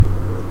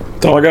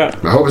That's all I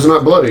got. I hope it's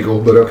not Blood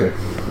Eagle, but okay.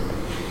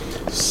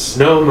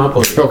 No, not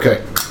Blood Eagle.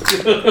 Okay.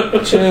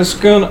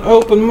 Just gonna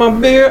open my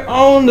beer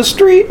on the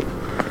street.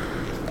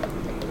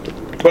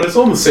 But it's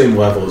on the same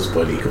level as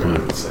Blood Eagle, I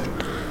would say.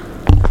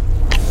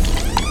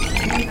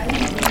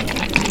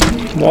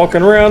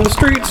 Walking around the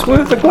streets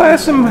with a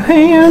glass in my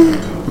hand.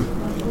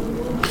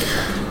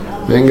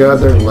 Thank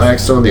God they're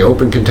relaxed on the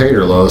open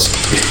container laws.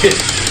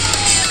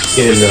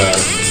 In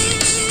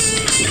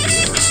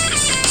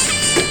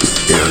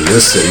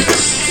this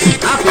city.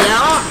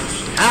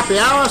 Happy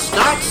hour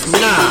starts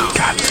now.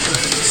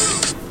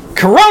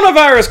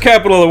 Coronavirus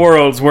capital of the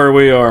world is where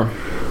we are.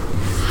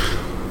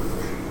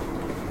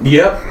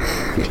 Yep.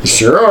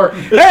 Sure are.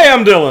 Hey,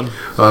 I'm Dylan.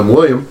 I'm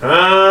William.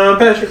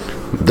 Patrick.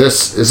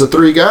 This is the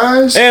Three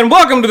Guys. And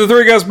welcome to the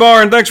Three Guys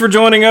Bar, and thanks for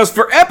joining us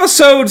for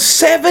episode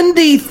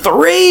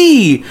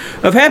 73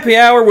 of Happy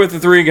Hour with the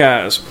Three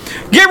Guys.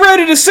 Get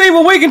ready to see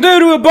what we can do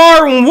to a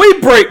bar when we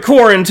break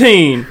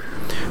quarantine.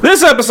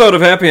 This episode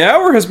of Happy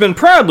Hour has been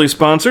proudly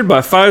sponsored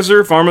by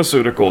Pfizer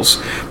Pharmaceuticals,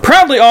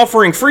 proudly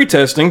offering free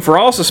testing for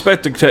all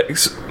suspected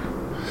cases.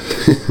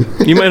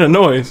 You made a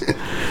noise.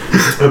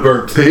 I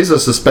burped. He's a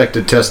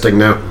suspected testing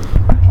now.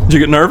 Did you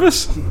get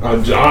nervous? I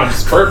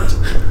just burped.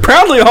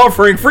 Proudly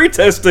offering free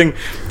testing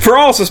for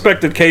all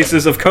suspected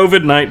cases of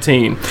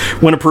COVID-19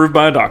 when approved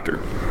by a doctor,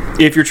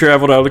 if you're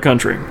traveled out of the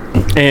country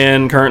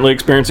and currently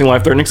experiencing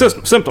life-threatening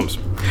symptoms.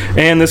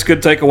 And this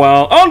could take a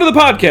while. On to the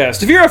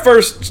podcast. If you're a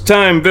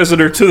first-time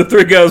visitor to the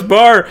Three Guys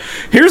Bar,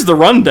 here's the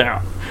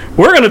rundown.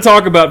 We're going to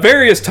talk about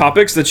various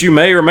topics that you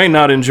may or may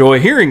not enjoy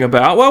hearing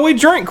about while we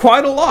drink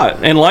quite a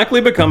lot and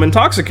likely become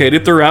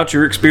intoxicated throughout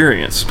your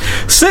experience.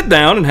 Sit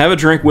down and have a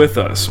drink with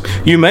us.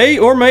 You may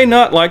or may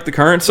not like the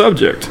current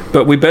subject,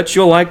 but we bet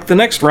you'll like the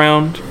next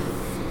round.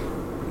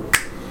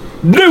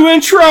 New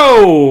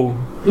intro!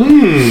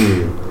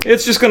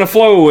 It's just going to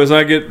flow as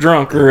I get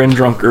drunker and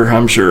drunker,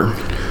 I'm sure.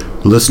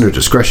 Listener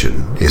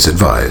discretion is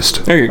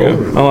advised. There you go.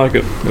 I like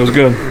it. It was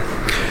good.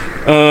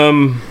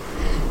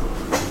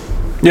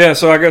 Yeah,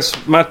 so I guess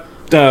we've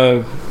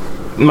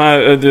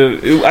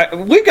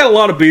got a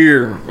lot of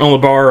beer on the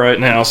bar right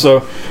now.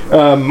 So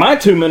my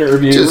 2-minute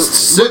review.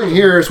 Just sitting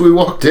here as we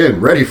walked in,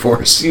 ready for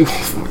us.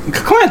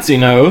 Clancy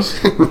knows.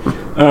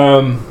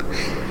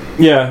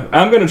 Yeah,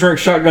 I'm going to drink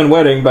Shotgun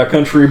Wedding by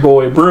Country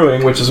Boy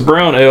Brewing, which is a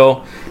brown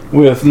ale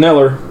with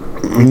Neller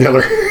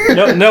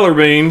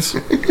beans.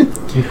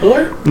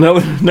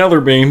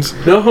 Neller beans.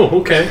 No,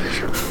 okay.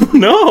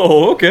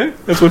 No, okay.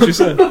 That's what you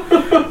said.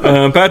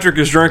 Patrick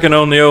is drinking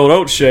on the old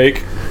oat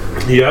shake.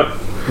 Yep.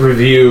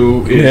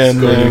 Review is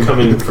going to come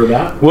in for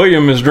that.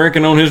 William is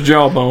drinking on his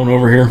jawbone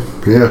over here.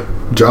 Yeah,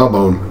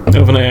 jawbone.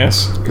 Of an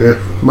ass.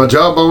 Yeah, my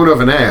jawbone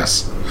of an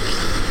ass.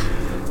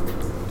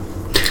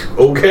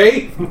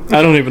 Okay.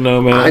 I don't even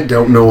know, man. I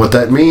don't know what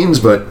that means,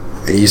 but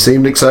he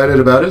seemed excited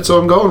about it, so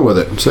I'm going with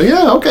it. So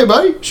yeah, okay,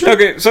 buddy. Sure.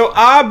 Okay, so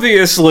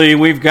obviously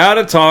we've got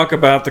to talk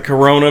about the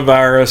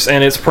coronavirus,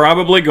 and it's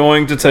probably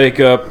going to take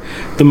up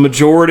the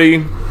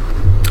majority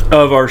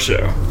of our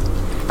show.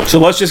 So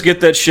let's just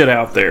get that shit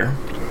out there.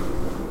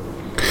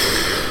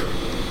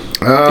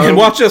 And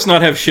watch us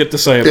not have shit to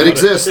say about it. It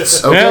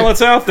exists. Okay. Well,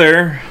 it's out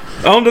there.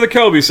 On to the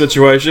Kobe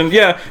situation.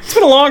 Yeah, it's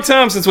been a long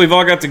time since we've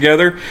all got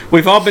together.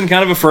 We've all been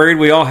kind of afraid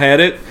we all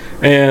had it.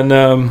 And,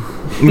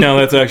 no,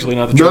 that's actually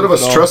not the truth. None of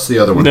us trust the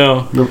other one.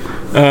 No. Nope.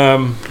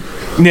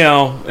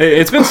 No,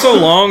 it's been so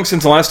long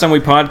since the last time we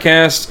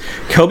podcast.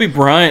 Kobe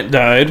Bryant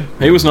died.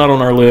 He was not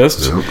on our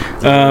list. Nope.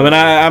 And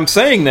I'm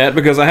saying that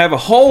because I have a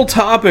whole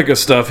topic of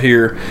stuff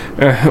here.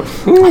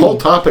 Whole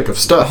topic of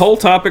stuff. A whole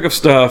topic of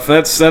stuff.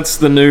 That's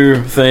the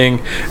new thing.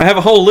 I have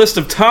a whole list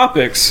of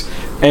topics,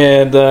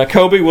 and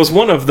Kobe was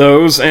one of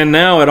those, and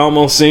now it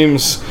almost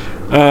seems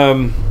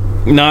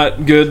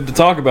not good to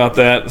talk about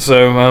that.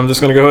 So I'm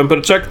just going to go ahead and put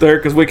a check there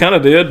because we kind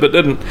of did, but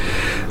didn't.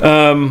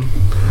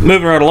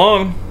 Moving right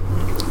along.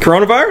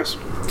 Coronavirus?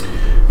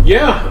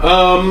 Yeah,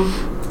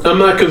 I'm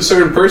not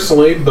concerned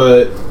personally,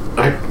 but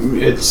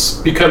it's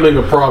becoming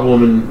a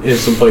problem in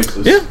some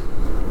places.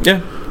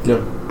 Yeah.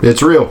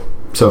 It's real.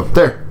 So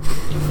there.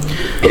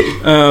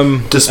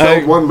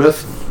 Dispelled one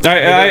myth.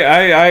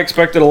 I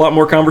expected a lot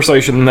more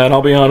conversation than that,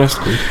 I'll be honest.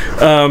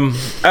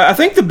 I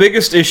think the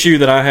biggest issue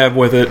that I have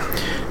with it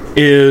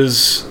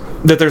is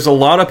that there's a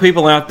lot of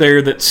people out there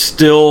that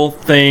still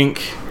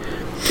think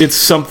it's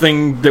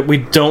something that we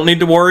don't need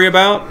to worry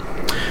about.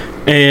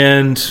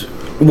 And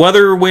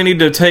whether we need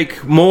to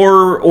take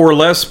more or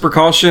less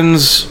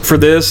precautions for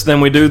this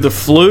than we do the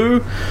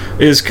flu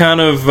is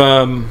kind of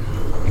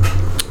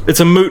it's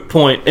a moot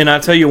point, and I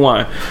tell you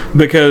why.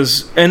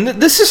 Because, and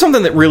this is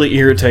something that really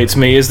irritates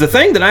me, is the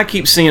thing that I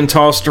keep seeing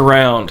tossed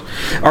around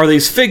are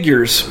these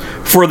figures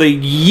for the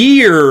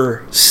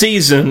year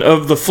season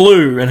of the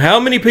flu, and how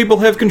many people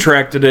have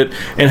contracted it,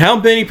 and how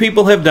many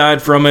people have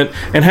died from it,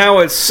 and how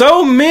it's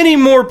so many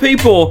more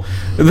people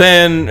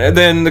than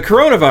the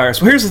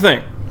coronavirus. Well, here's the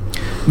thing.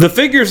 The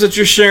figures that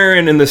you're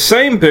sharing in the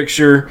same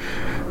picture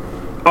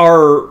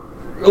are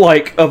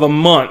like of a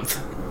month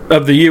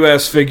of the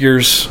U.S.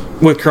 figures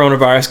with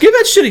coronavirus. Give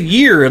that shit a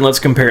year and let's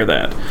compare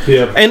that.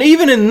 Yeah. And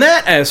even in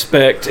that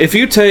aspect, if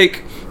you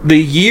take the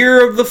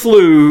year of the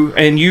flu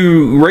and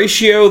you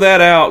ratio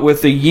that out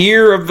with the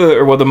year of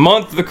the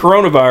month of the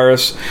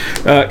coronavirus,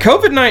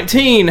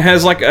 COVID-19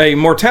 has like a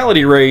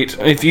mortality rate,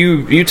 if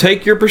you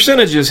take your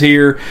percentages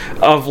here,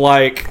 of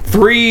like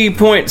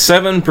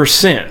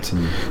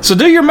 3.7%. So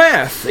do your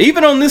math.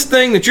 Even on this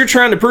thing that you're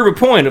trying to prove a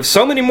point of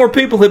so many more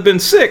people have been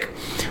sick,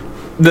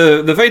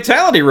 the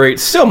fatality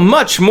rate's still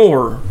much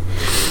more.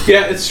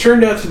 Yeah, it's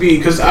turned out to be,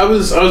 because I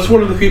was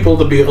one of the people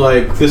to be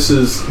like, this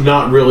is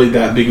not really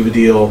that big of a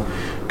deal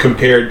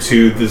compared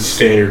to the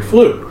standard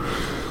flu.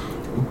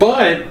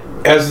 But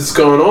as it's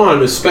gone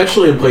on,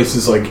 especially in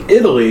places like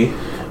Italy,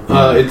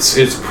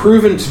 it's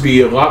proven to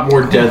be a lot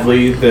more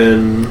deadly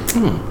than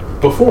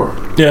before.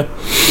 Yeah,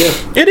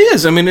 it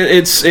is. I mean,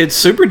 it's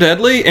super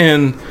deadly,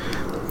 and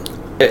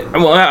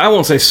well, I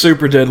won't say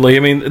super deadly. I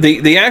mean,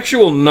 the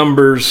actual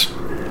numbers,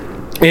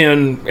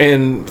 and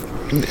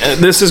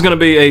this is going to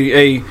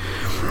be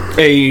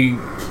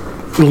a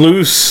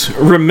loose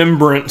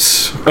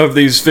remembrance of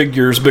these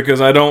figures because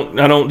I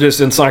don't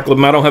just encyclopedia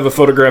them. I don't have a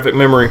photographic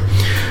memory.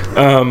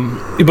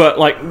 But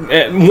like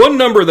one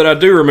number that I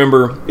do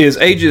remember is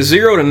ages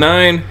 0 to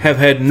 9 have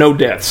had no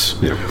deaths.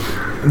 Yeah.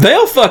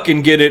 They'll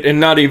fucking get it and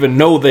not even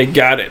know they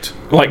got it.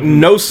 Like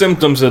no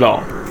symptoms at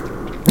all.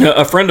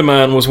 A friend of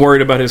mine was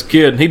worried about his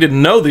kid. He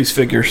didn't know these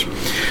figures.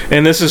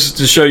 And this is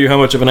to show you how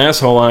much of an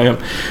asshole I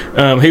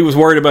am. He was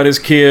worried about his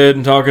kid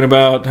and talking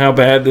about how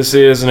bad this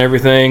is and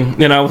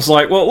everything. And I was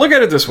like, well, look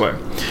at it this way.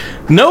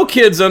 No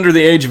kids under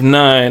the age of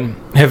 9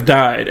 have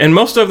died. And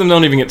most of them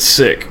don't even get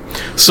sick.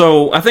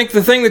 So I think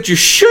the thing that you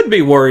should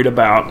be worried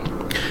about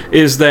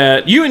is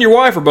that you and your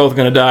wife are both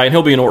going to die and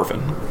he'll be an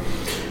orphan.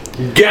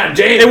 God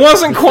damn! It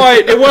wasn't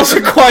quite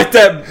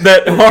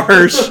that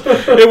harsh.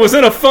 It was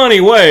in a funny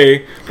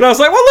way, but I was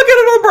like, "Well, look at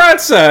it on the bright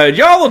side.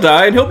 Y'all will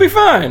die, and he'll be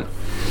fine."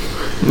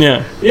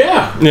 Yeah.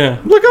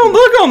 Look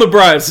on the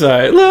bright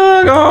side.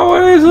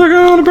 Always look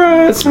on the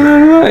bright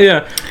side.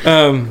 Yeah.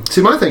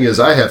 See, my thing is,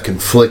 I have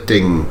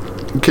conflicting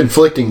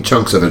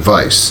chunks of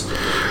advice.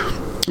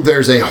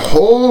 There's a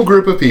whole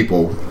group of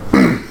people,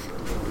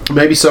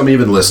 maybe some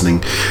even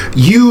listening.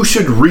 You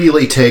should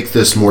really take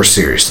this more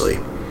seriously.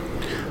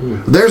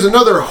 There's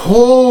another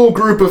whole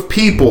group of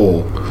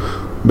people,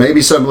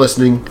 maybe some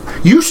listening,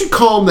 you should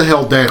calm the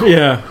hell down.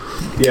 Yeah.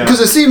 Because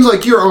it seems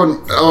like you're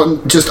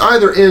on just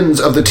either ends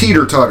of the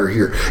teeter-totter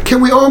here.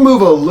 Can we all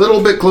move a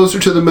little bit closer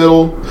to the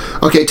middle?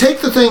 Okay,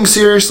 take the thing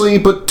seriously,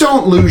 but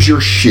don't lose your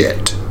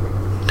shit.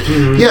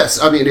 Mm-hmm. Yes,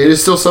 I mean, it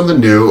is still something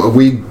new.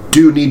 We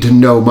do need to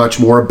know much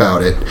more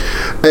about it.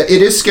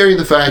 It is scary,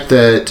 the fact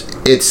that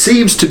it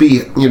seems to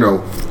be,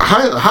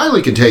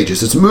 highly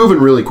contagious. It's moving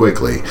really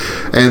quickly.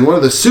 And one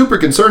of the super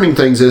concerning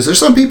things is there's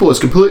some people it's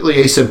completely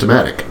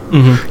asymptomatic.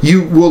 Mm-hmm.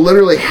 You will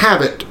literally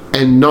have it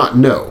and not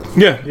know.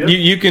 Yeah.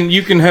 You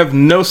can have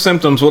no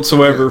symptoms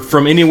whatsoever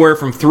from anywhere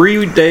from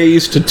 3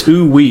 days to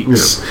 2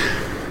 weeks. Yeah.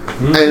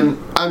 Mm-hmm. And,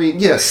 I mean,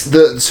 yes,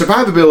 the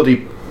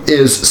survivability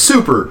is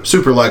super,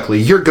 super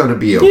likely you're going to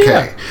be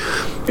okay.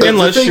 Yeah.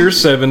 Unless you're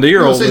 70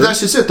 or older. See, that's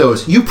just it, though.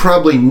 You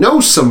probably know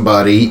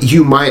somebody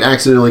you might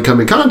accidentally come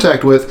in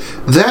contact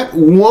with that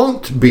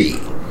won't be.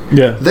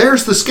 Yeah.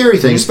 There's the scary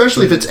thing,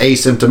 especially if it's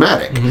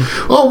asymptomatic.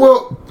 Mm-hmm. Oh,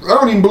 well, I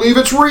don't even believe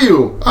it's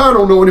real. I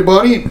don't know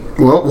anybody.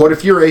 Well, what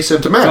if you're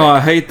asymptomatic? Oh, I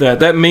hate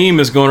that. That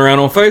meme is going around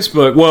on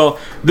Facebook. Well,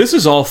 this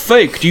is all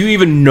fake. Do you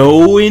even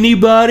know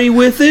anybody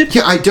with it?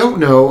 Yeah, I don't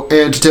know.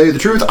 And to tell you the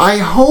truth, I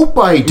hope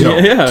I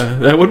don't. Yeah,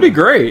 that would be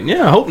great.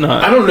 Yeah, I hope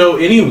not. I don't know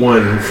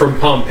anyone from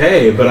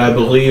Pompeii, but I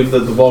believe that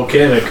the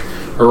volcanic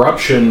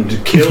eruption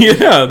killed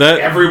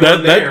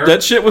everyone there.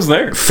 That shit was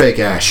there. Fake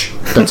ash.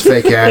 That's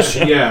fake ash.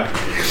 Yeah.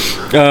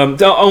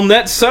 On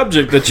that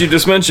subject that you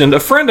just mentioned, a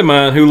friend of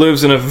mine who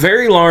lives in a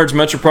very large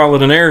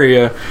metropolitan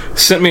area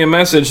sent me a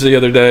message the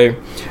other day,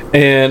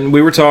 and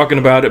we were talking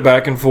about it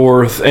back and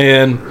forth,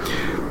 and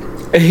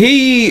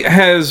he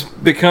has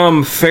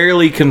become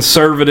fairly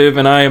conservative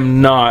and I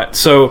am not,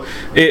 so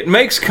it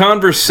makes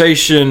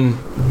conversation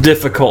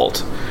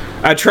difficult.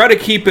 I try to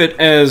keep it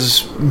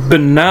as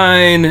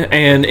benign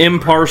and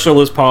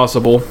impartial as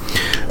possible.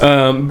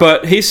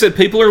 But he said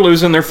people are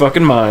losing their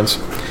fucking minds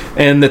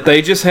and that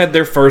they just had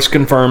their first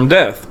confirmed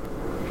death.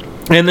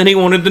 And then he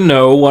wanted to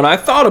know what I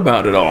thought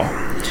about it all.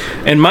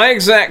 And my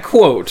exact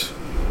quote,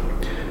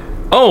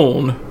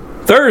 on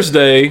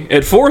Thursday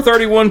at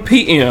 4:31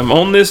 p.m.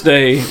 on this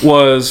day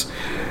was,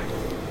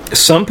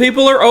 some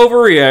people are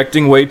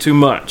overreacting way too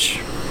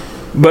much,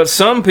 but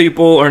some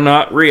people are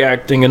not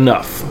reacting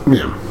enough.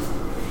 Yeah.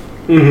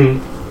 Mm-hmm.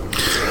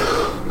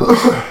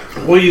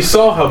 Well, you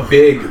saw how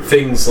big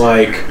things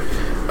like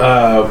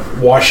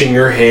washing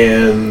your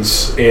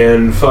hands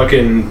and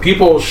fucking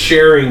people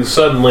sharing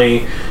suddenly,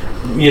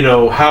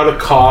 how to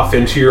cough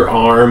into your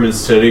arm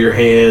instead of your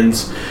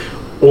hands,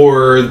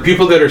 or the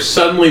people that are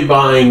suddenly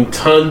buying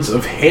tons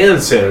of hand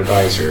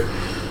sanitizer.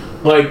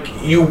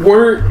 Like, you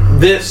weren't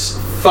this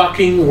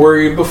fucking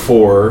worried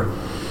before.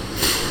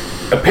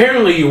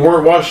 apparently you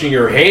weren't washing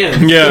your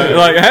hands. Yeah,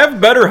 like have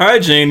better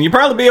hygiene. You'd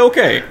probably be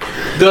okay.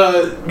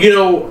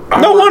 No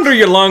wonder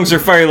your lungs are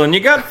failing. You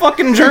got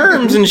fucking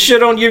germs and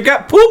shit on you. You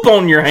got poop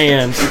on your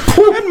hands.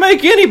 That'd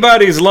make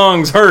anybody's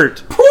lungs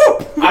hurt.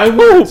 Poop. I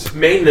worked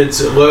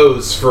maintenance at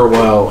Lowe's for a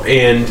while,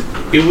 and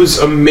it was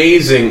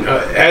amazing.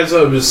 As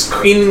I was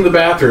cleaning the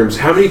bathrooms,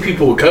 how many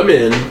people would come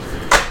in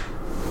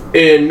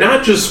and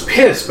not just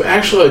piss, but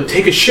actually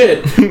take a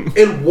shit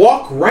and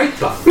walk right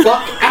the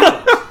fuck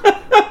out.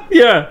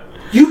 Yeah.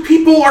 You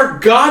people are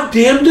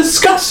goddamn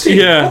disgusting.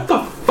 Yeah. What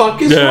the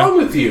fuck is wrong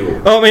with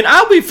you? I mean,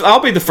 I'll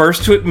be the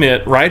first to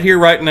admit right here,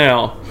 right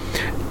now,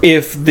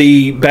 if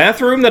the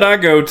bathroom that I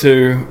go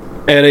to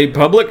at a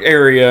public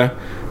area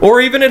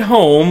or even at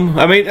home,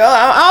 I mean,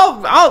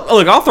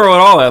 I'll throw it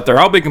all out there.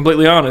 I'll be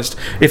completely honest.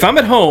 If I'm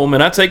at home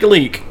and I take a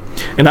leak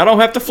and I don't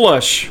have to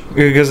flush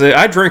because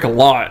I drink a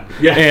lot,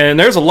 and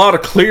there's a lot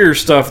of clear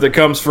stuff that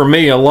comes from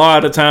me a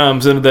lot of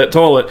times into that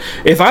toilet.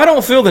 If I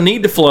don't feel the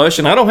need to flush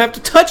and I don't have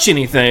to touch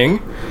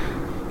anything,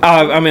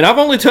 I mean, I've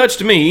only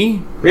touched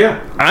me.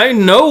 Yeah. I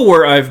know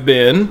where I've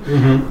been.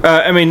 Mm-hmm.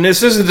 I mean,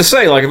 this isn't to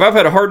say, like, if I've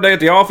had a hard day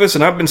at the office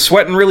and I've been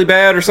sweating really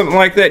bad or something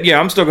like that, yeah,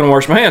 I'm still going to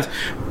wash my hands.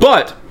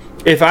 But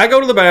if I go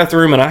to the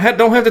bathroom and I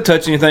don't have to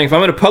touch anything, if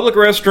I'm in a public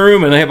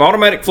restroom and they have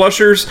automatic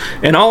flushers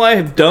and all I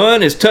have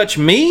done is touch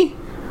me,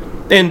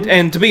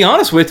 and to be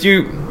honest with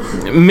you,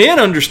 men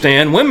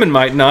understand, women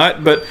might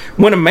not, but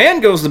when a man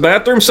goes to the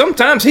bathroom,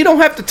 sometimes he don't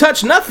have to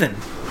touch nothing.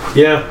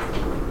 Yeah.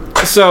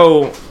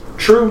 So...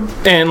 True.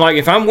 And like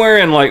if I'm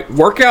wearing like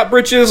workout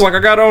breeches like I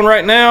got on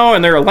right now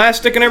and they're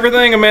elastic and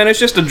everything, and man, it's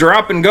just a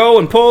drop and go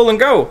and pull and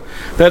go.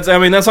 That's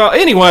all.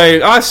 Anyway,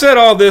 I said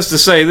all this to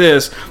say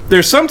this.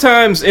 There's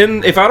sometimes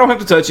if I don't have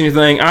to touch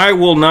anything, I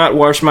will not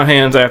wash my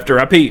hands after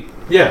I pee.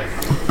 Yeah.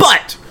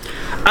 But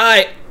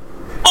I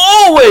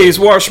always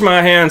wash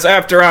my hands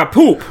after I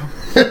poop.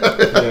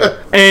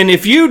 Yeah. And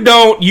if you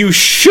don't, you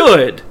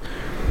should.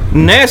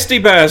 Nasty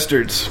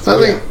bastards. I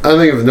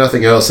think if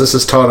nothing else, this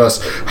has taught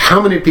us how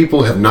many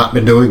people have not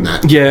been doing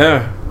that.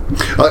 Yeah.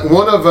 Like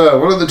one of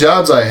the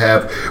jobs I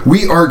have,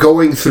 we are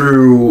going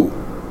through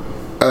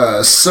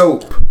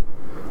soap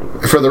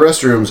for the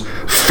restrooms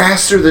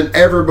faster than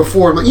ever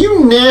before. I'm like,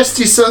 you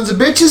nasty sons of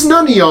bitches!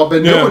 None of y'all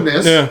been doing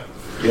this. Yeah.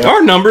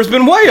 Our number's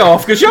been way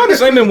off because y'all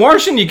just ain't been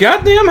washing your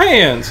goddamn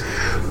hands.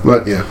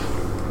 But yeah.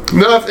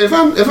 No, if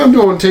I'm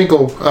doing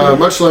tinkle,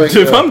 much like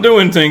If I'm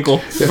doing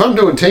tinkle, if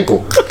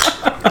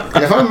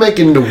I'm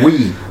making the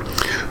wee,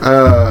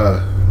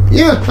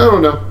 yeah, I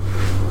don't know.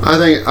 I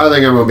think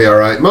I'm gonna be all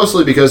right.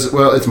 Mostly because,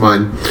 well, it's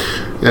mine,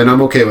 and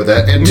I'm okay with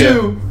that. And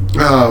two,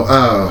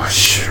 I'm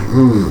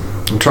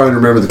trying to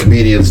remember the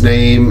comedian's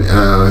name.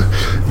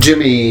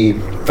 Jimmy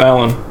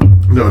Fallon.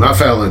 No, not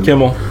Fallon.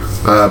 Kimmel.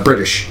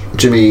 British.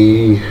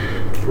 Jimmy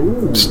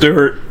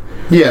Stewart.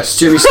 Yes,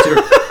 Jimmy Stewart.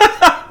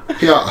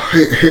 Yeah,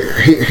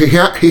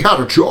 he had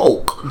a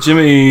joke.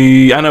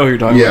 Jimmy, I know who you're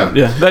talking about.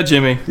 Yeah, that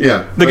Jimmy.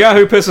 Yeah. The guy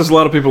who pisses a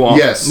lot of people off.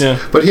 Yes. Yeah.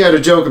 But he had a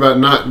joke about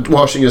not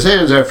washing his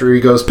hands after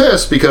he goes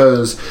piss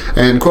because,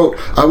 and quote,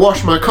 I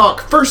wash my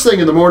cock first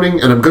thing in the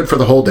morning and I'm good for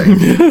the whole day.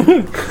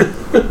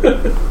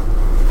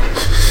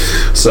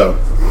 So,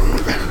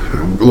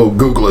 little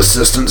Google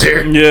assistance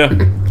here. Yeah.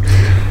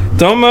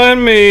 Don't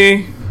mind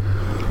me.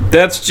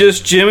 That's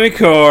just Jimmy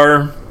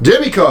Carr.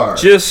 Jimmy Carr.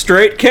 Just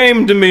straight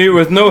came to me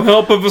with no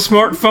help of a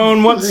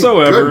smartphone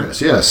whatsoever.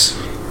 Goodness, yes.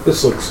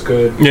 This looks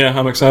good. Yeah,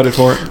 I'm excited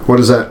for it. What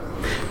is that?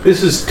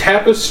 This is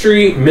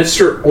Tapestry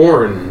Mr.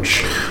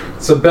 Orange.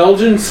 It's a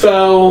Belgian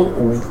style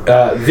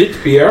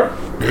Witbier.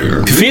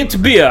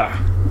 Witbier.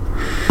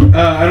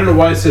 I don't know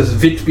why it says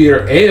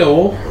Witbier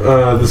Ale.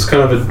 This is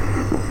kind of an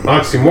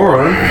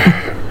oxymoron.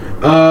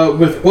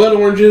 With blood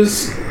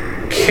oranges,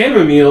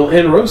 chamomile,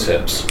 and rose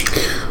hips.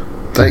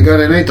 Thank God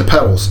it ain't the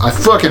petals. I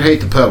fucking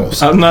hate the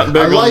petals. I'm not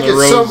big I like on the it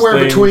rose somewhere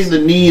things. between the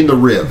knee and the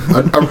rib.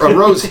 A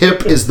rose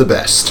hip is the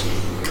best.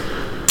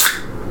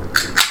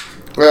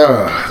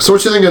 So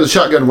what you think of the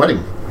shotgun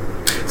wedding?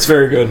 It's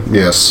very good.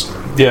 Yes.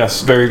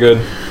 Yes, very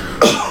good.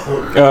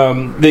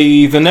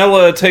 The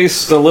vanilla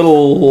tastes a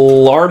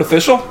little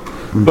artificial,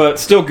 but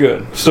still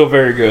good. Still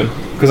very good.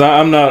 Because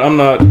I'm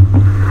not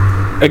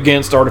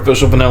against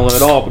artificial vanilla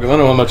at all because I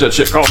know how much that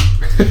shit costs.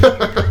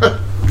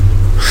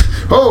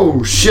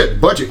 Oh shit!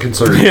 Budget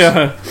concerns.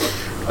 Yeah.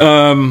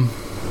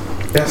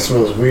 That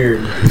smells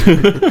weird.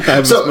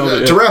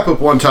 So to wrap up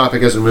one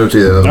topic as we move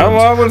to the other.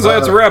 I wouldn't say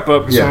it's a wrap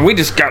up. Yeah. We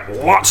just got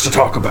lots to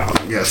talk about.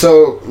 Yeah.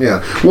 So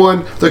yeah,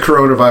 one, the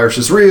coronavirus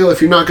is real.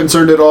 If you're not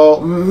concerned at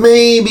all,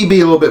 maybe be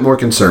a little bit more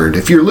concerned.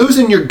 If you're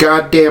losing your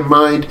goddamn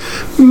mind,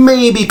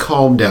 maybe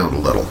calm down a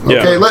little.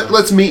 Okay. Yeah.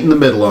 Let's meet in the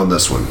middle on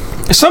this one.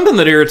 Something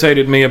that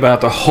irritated me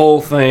about the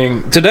whole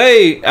thing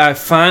today,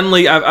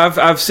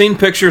 I've seen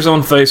pictures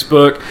on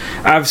Facebook,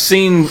 I've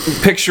seen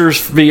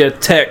pictures via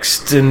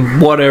text and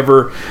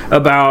whatever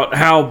about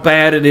how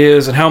bad it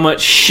is and how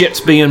much shit's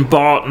being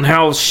bought and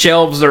how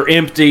shelves are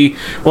empty.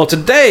 Well,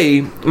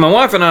 today my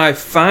wife and I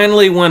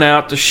finally went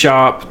out to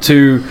shop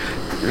to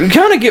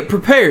kind of get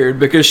prepared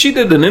because she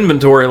did an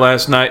inventory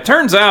last night.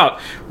 Turns out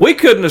we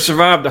couldn't have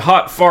survived a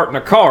hot fart in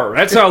a car.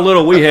 That's how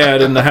little we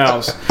had in the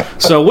house.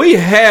 So we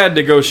had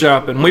to go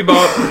shopping. We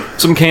bought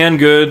some canned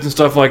goods and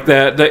stuff like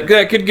that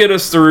could get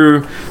us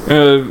through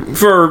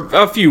for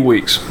a few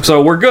weeks.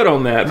 So we're good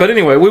on that. But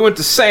anyway, we went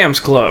to Sam's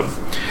Club.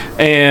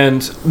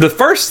 And the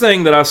first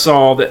thing that I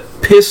saw that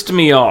pissed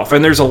me off,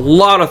 and there's a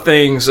lot of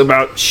things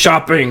about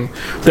shopping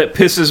that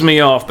pisses me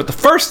off, but the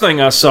first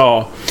thing I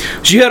saw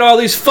was you had all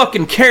these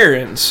fucking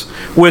Karens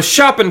with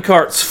shopping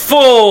carts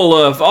full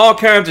of all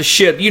kinds of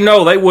shit you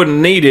know they wouldn't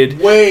needed.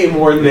 Way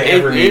more than they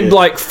ever needed.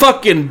 Like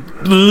fucking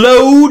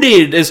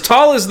loaded, as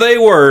tall as they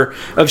were,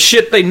 of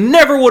shit they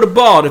never would have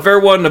bought if there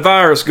wasn't a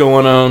virus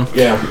going on.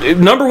 Yeah.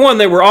 Number one,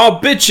 they were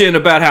all bitching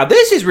about how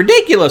this is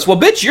ridiculous. Well,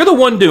 bitch, you're the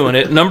one doing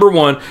it, number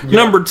one.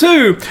 Yeah. Number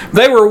two,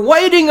 they were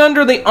waiting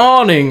under the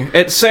awning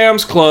at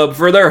Sam's Club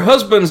for their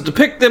husbands to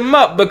pick them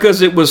up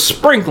because it was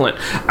sprinkling.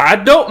 I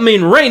don't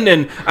mean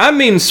raining, I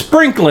mean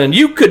sprinkling.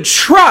 You could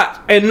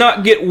trot and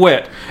not get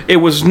wet. It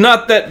was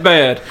not that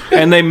bad.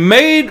 And they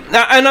made,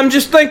 and I'm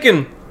just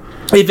thinking,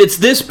 if it's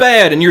this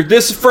bad and you're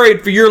this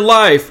afraid for your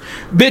life,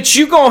 bitch,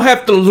 you gonna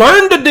have to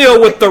learn to deal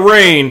with the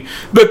rain,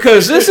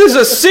 because this is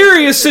a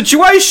serious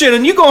situation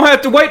and you gonna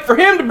have to wait for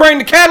him to bring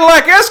the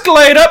Cadillac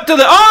Escalade up to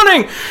the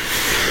awning.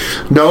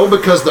 No,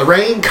 because the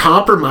rain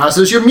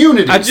compromises your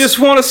immunity. I just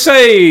want to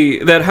say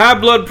that high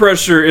blood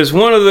pressure is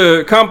one of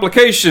the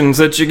complications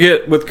that you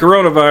get with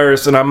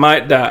coronavirus, and I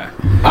might die.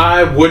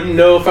 I wouldn't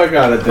know if I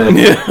got it then.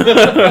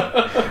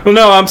 Well,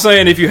 no, I'm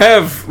saying if you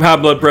have high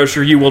blood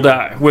pressure, you will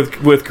die with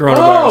coronavirus.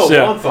 Oh,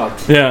 yeah. well, I'm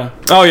fucked. Yeah.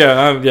 Oh,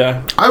 yeah.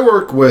 Yeah. I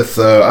work with.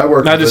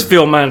 I just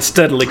feel mine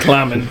steadily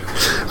climbing.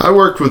 I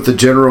worked with the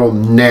general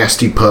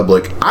nasty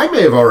public. I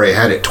may have already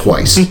had it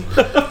twice.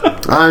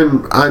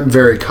 I'm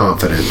very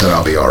confident that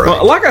I'll be all right.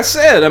 Well, like I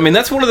said, I mean,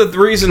 that's one of the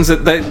reasons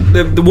that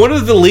one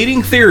of the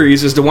leading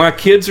theories as to why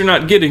kids are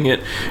not getting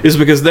it is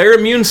because their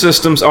immune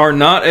systems are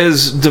not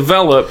as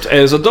developed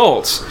as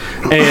adults.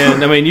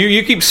 And I mean,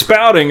 you keep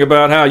spouting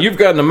about how you've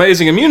got an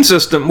amazing immune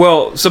system.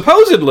 Well,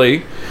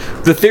 supposedly,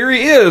 the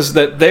theory is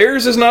that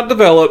theirs is not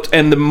developed,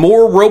 and the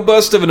more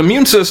robust of an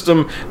immune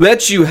system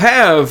that you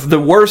have, the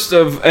worse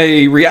of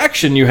a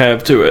reaction you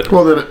have to it.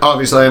 Well, then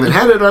obviously I haven't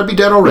had it. I'd be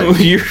dead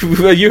already.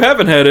 You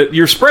haven't had it.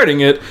 You're spreading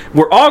it.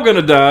 We're all going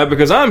to die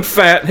because I'm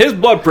fat, his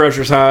blood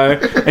pressure's high,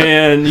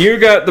 and you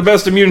got the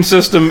best immune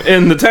system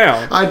in the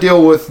town. I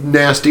deal with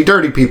nasty,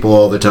 dirty people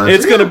all the time.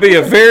 It's going to be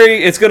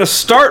it's going to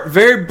start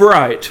very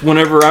bright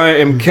whenever I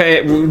am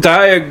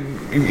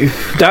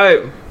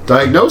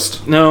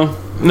diagnosed? No.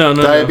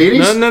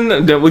 Diabetes?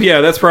 No. Well,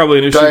 yeah, that's probably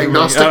an issue.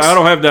 Diagnostics? I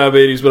don't have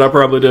diabetes, but I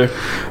probably do.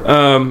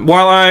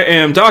 While I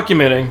am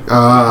documenting,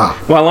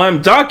 while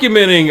I'm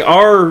documenting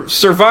our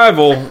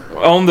survival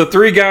on the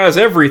Three Guys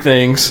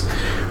Everythings,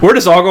 we're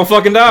just all gonna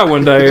fucking die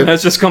one day, and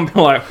that's just gonna be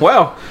like,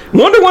 well,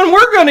 wonder when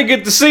we're gonna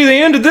get to see the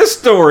end of this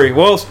story.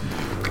 Well,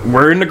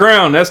 we're in the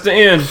ground. That's the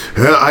end.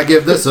 Yeah, I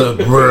give this a.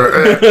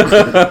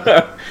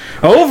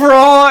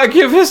 Overall, I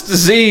give this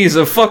disease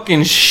a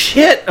fucking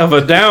shit of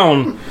a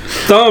down.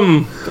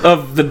 Thumb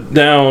of the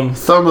down.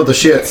 Thumb of the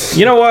shits.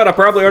 You know what? I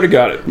probably already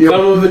got it. Yep.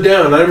 Thumb of the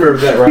down. I remember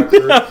that right.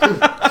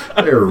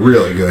 They were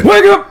really good.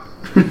 Wake up!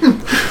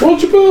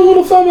 Won't you put a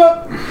little thumb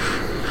up?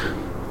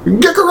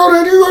 Get Corona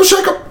and you go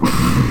shake up.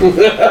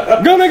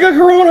 Gonna get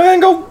Corona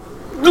and go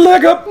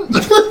leg up.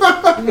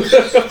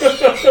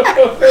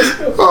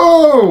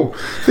 Oh,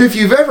 if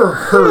you've ever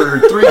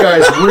heard Three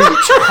Guys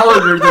reach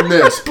harder than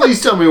this,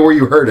 please tell me where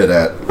you heard it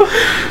at.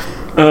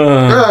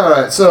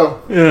 Alright,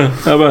 so yeah,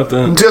 how about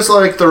that? Just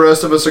like the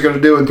rest of us are going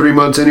to do in 3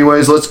 months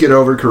anyways, let's get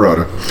over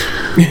Corona.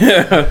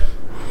 Yeah.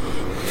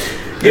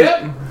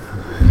 Yep.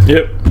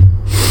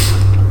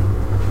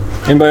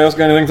 Anybody else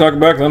got anything to talk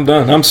about? 'Cause I'm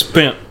done. I'm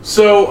spent.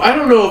 So, I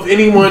don't know if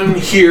anyone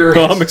here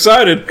I'm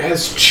excited.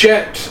 has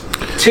checked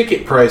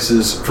ticket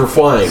prices for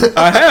flying.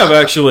 I have,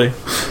 actually.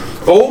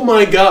 Oh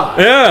my god.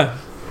 Yeah.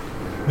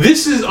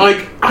 This is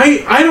like,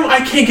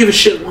 I can't give a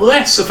shit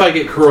less if I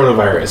get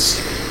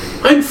coronavirus.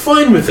 I'm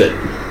fine with it.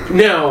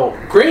 Now,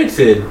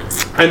 granted,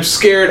 I'm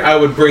scared I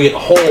would bring it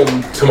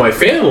home to my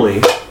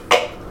family.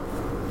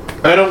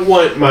 I don't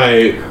want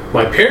my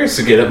parents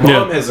to get it.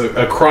 Mom has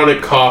a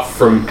chronic cough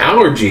from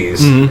allergies.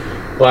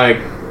 Mm-hmm. Like,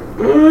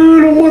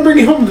 I don't want to bring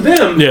it home to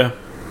them. Yeah.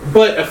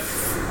 But a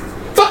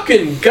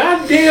fucking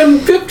goddamn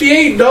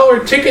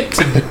 $58 ticket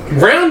to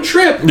round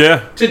trip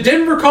to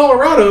Denver,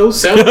 Colorado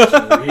sounds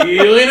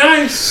really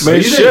nice.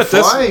 Man, shit,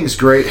 flying's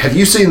great. Have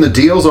you seen the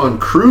deals on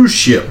cruise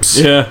ships?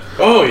 Yeah.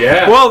 Oh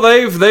yeah. Well,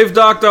 they've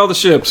docked all the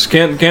ships.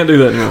 Can't do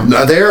that now.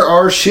 Now, there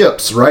are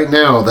ships right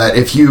now that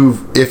if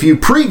you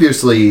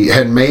previously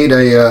had made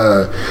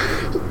a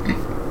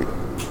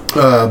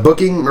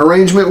booking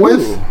arrangement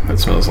with, that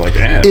smells like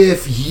ass.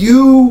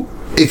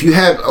 If you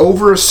have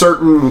over a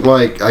certain,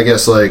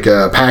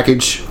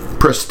 package,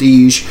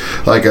 prestige,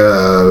 like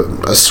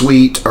a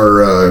suite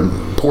or a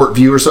port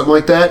view or something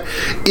like that,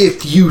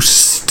 if you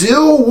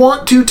still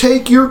want to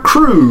take your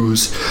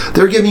cruise,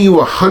 they're giving you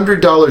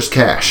 $100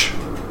 cash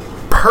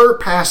per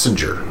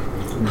passenger.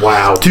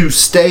 Wow. to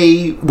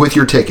stay with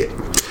your ticket.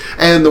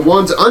 And the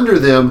ones under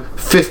them,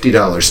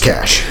 $50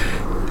 cash.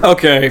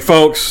 Okay,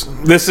 folks,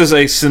 this is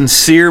a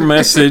sincere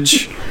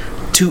message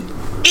to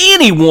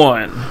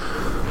anyone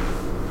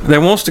that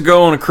wants to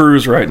go on a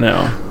cruise right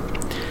now.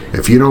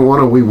 If you don't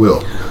want to, we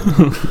will.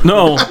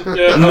 No,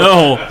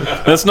 no,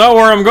 that's not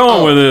where I'm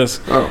going with this.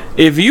 Oh.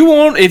 If you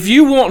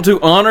want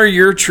to honor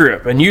your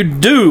trip, and you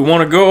do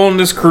want to go on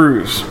this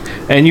cruise,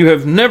 and you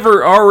have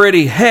never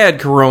already had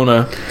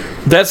Corona,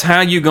 that's how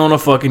you gonna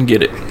fucking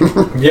get it.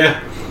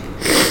 Yeah.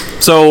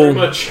 So, Pretty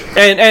much.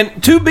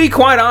 and to be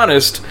quite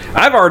honest,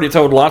 I've already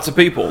told lots of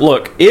people,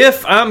 look,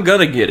 if I'm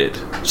gonna get it,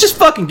 just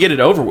fucking get it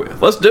over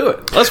with. Let's do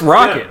it. Let's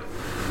rock Yeah. it.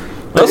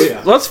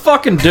 Yeah. Let's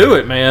fucking do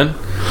it, man.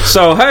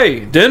 So hey,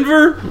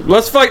 Denver,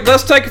 let's take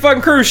a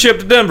fucking cruise ship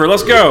to Denver.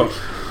 Let's go.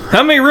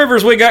 How many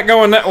rivers we got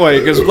going that way?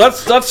 Because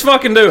let's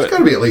fucking do it. Got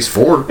to be at least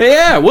 4.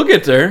 Yeah, we'll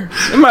get there.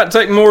 It might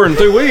take more than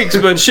 2 weeks,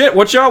 but shit,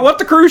 what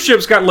the cruise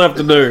ship's got left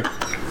to do?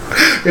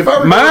 If I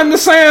were Mind the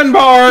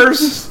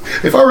sandbars.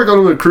 If I were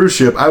going on a cruise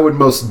ship, I would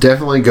most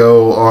definitely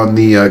go on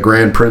the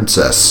Grand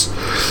Princess,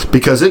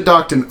 because it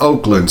docked in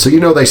Oakland, so you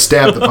know they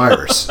stabbed the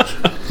virus.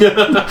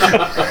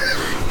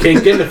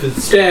 Can't get it if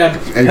it's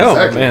stabbed. Hell,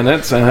 Exactly. man,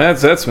 that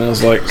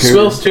smells like.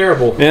 Smells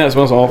terrible. Yeah, it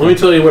smells awful. Let me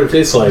tell you what it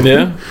tastes like.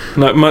 Yeah,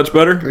 not much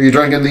better. Are you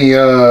drinking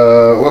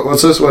the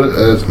what's this? What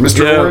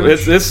Mr. Yeah,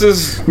 Orange? this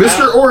is.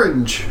 Mr.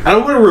 Orange. I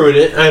don't want to ruin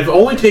it. I've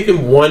only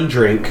taken one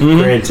drink,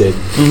 granted.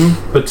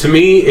 But to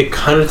me, it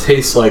kind of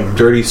tastes like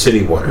dirty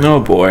city water. Oh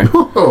boy.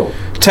 Oh,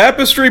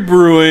 Tapestry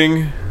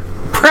Brewing,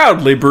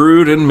 proudly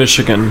brewed in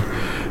Michigan.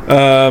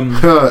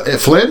 at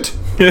Flint.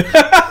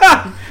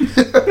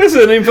 This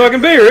isn't even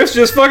fucking beer. It's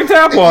just fucking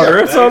tap water.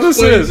 That's all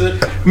this is.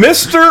 Explains it.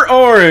 Mr.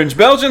 Orange,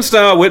 Belgian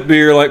style wit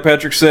beer, like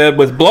Patrick said,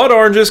 with blood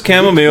oranges,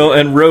 chamomile,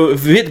 and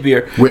wit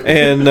beer, Wit.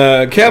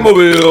 and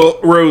chamomile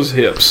rose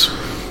hips.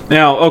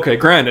 Now, okay,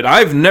 granted,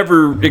 I've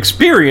never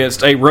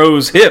experienced a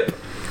rose hip,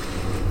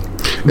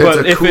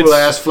 but It's a cool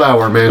ass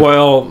flower, man.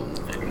 well,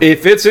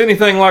 if it's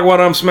anything like what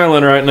I'm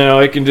smelling right now,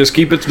 it can just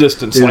keep its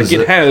distance, It like is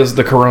it has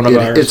the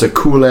coronavirus. It's a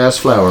cool ass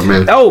flower,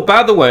 man. Oh,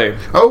 by the way,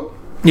 Oh,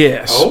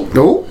 yes.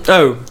 no.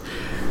 Oh,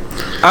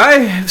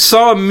 I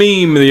saw a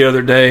meme the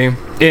other day,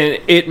 and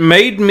it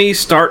made me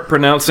start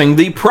pronouncing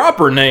the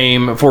proper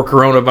name for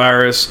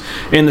coronavirus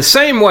in the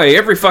same way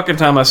every fucking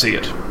time I see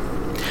it.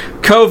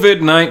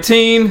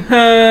 COVID-19.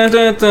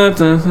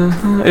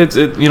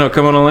 It's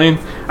come on, Elaine.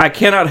 I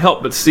cannot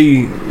help but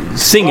sing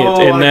it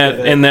Oh, in I that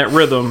get it. in that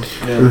rhythm.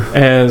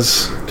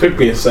 As Took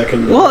me a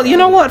second. well, you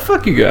know what?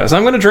 Fuck you guys.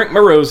 I'm gonna drink my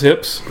rose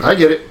hips. I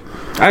get it.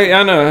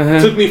 I know.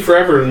 It took me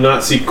forever to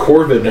not see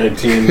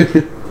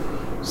COVID-19.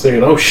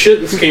 Saying, oh shit,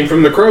 this came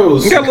from the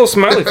crows. Got a little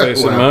smiley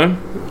face in Wow. mine.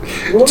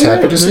 Well, It's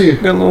happy to see you.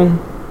 Got a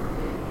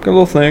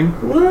little thing.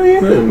 Well, yeah.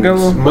 Got a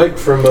little- It's Mike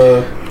from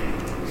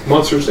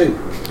Monsters Inc.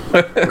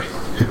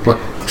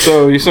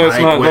 So you say it's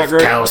not great?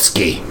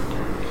 Witkowski.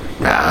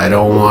 I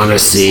don't want to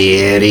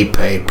see any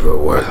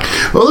paperwork.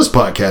 Well, this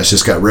podcast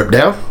just got ripped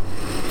out.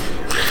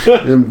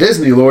 Them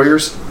Disney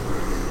lawyers.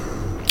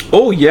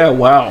 Oh yeah!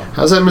 Wow.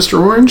 How's that, Mr.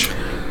 Orange?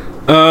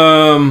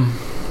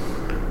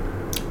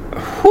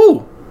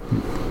 Whew.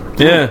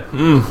 Yeah.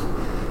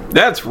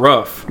 That's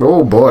rough.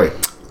 Oh boy.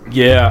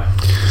 Yeah.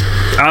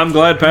 I'm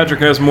glad Patrick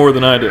has more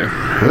than I do.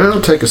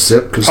 I'll take a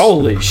sip because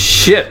Holy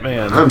shit,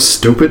 man! I'm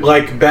stupid.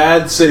 Like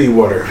bad city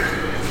water.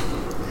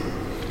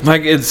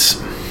 Like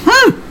it's.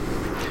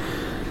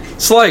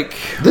 It's like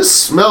This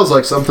smells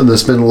like something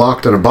that's been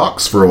locked in a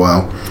box for a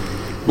while.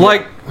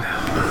 like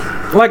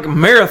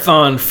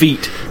marathon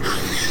feet.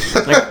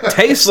 Like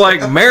tastes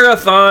like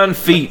marathon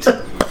feet.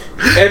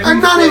 I'm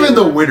not even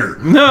the winner.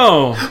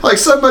 No. Like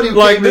somebody who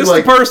Like came in this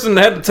like the person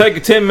that had to take a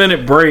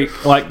 10-minute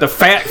break. Like the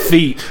fat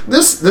feet.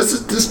 this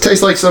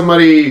tastes like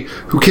somebody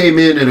who came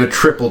in a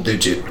triple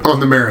digit on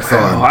the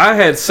marathon. Oh, I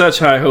had such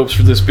high hopes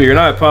for this beer, and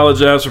I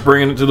apologize for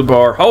bringing it to the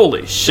bar.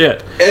 Holy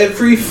shit.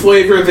 Every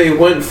flavor they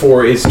went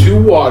for is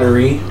too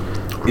watery.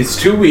 It's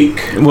too weak.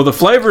 Well, the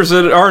flavors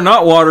that are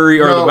not watery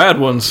are No. the bad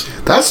ones.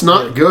 That's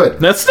not good.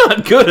 That's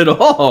not good at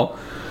all.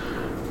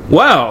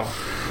 Wow.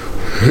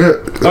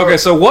 Okay,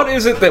 so what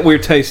is it that we're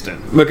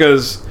tasting?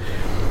 Because,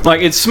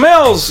 like, it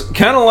smells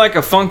kind of like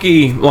a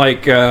funky,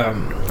 like a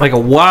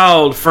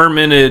wild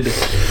fermented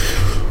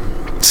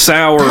It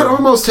sour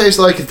almost tastes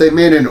like if they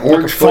made an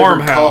orange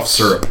flavored cough farmhouse.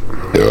 syrup.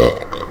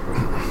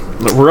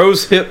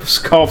 rose hips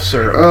cough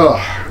syrup.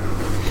 Ugh.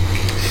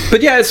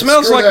 But yeah, it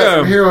smells Screw like that.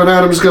 From here on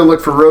out, I'm just gonna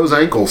look for rose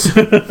ankles.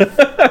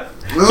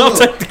 I'll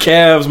take the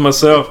calves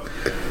myself.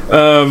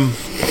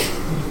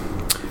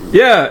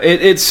 Yeah,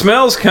 it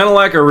smells kind of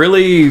like a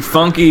really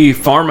funky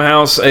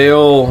farmhouse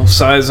ale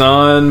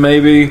saison,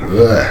 maybe.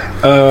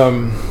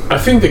 Ugh. I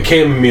think the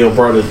chamomile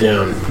brought it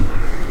down.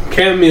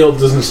 Chamomile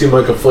doesn't seem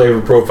like a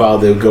flavor profile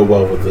that would go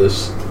well with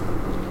this.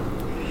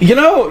 You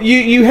know,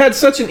 you had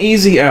such an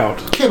easy out.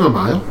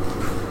 Chamomile.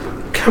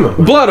 Come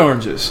on. Blood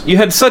oranges. You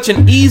had such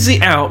an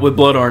easy out with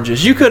blood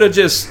oranges. You could have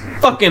just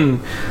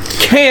fucking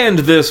canned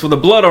this with a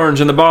blood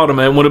orange in the bottom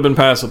and it would have been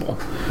passable.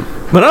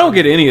 But I don't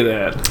get any of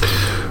that.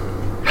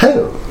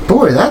 Hell,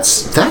 Boy,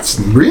 that's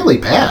really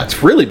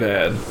bad. Really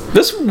bad.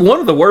 This is one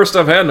of the worst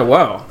I've had in a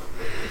while.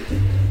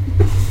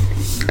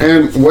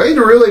 And way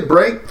to really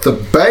break the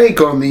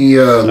bank on the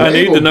label I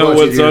need to know budget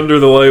what's here. under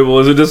the label.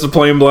 Is it just a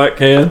plain black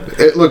can?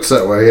 It looks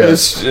that way,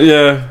 yes.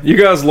 Yeah, you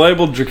guys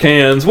labeled your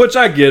cans, which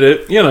I get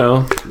it, you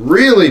know.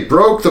 Really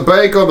broke the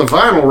bank on the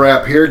vinyl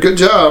wrap here. Good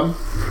job.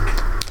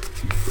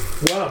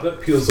 Wow, that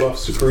peels off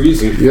super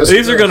easy. Yes,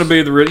 These are going to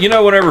be the real. You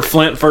know, whenever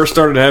Flint first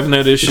started having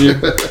that issue,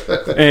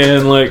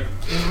 and like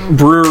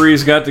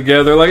breweries got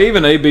together, like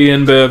even AB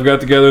InBev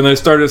got together, and they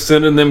started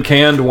sending them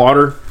canned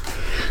water.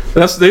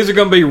 These are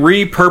going to be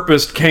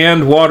repurposed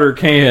canned water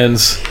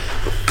cans.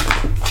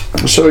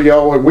 I'll show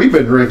y'all what we've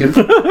been drinking.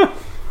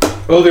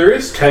 Oh, there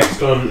is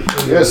text on.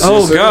 Yes.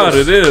 Oh God,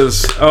 it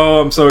is. Oh,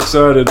 I'm so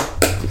excited.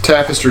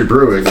 Tapestry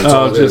Brewing. That's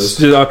all it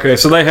is. Okay.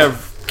 So they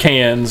have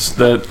cans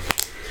that.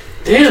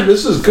 Damn,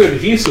 this is good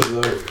adhesive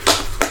though.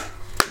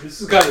 This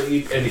has got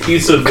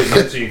adhesive that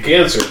gives you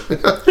cancer.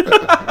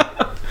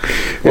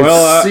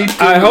 Well,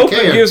 seeped I into the hope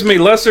can. it gives me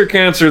lesser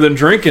cancer than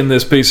drinking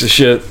this piece of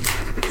shit.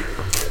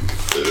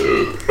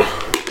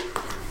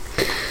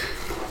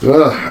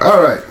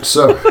 All right,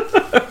 so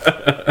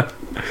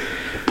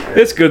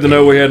It's good to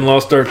know we hadn't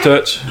lost our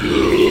touch.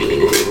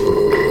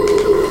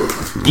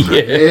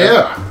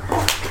 yeah.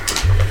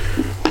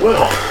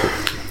 Well,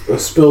 I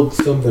spilled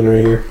something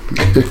right here.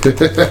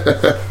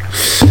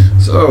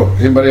 So,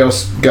 anybody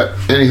else got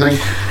anything?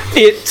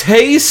 It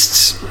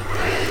tastes,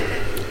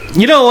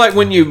 you know, like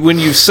when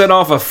you set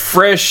off a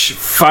fresh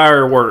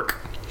firework.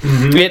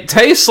 Mm-hmm. It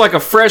tastes like a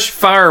fresh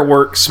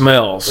firework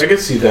smells. I can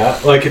see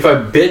that. Like if I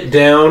bit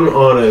down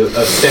on a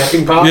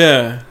snapping pop.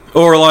 Yeah,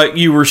 or like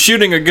you were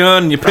shooting a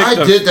gun, and you picked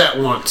I up, did that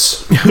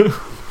once.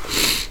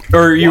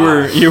 or you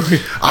were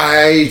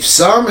I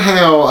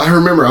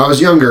remember I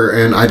was younger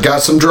and I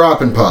got some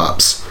dropping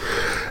pops.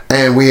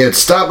 And we had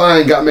stopped by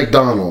and got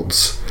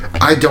McDonald's.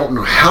 I don't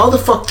know how the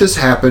fuck this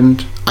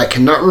happened. I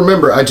cannot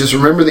remember. I just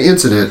remember the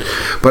incident.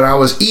 But I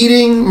was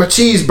eating my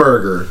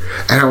cheeseburger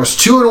and I was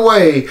chewing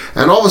away,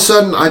 and all of a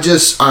sudden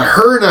I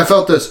heard and I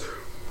felt this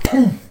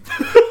boom.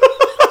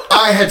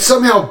 I had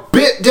somehow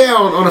bit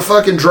down on a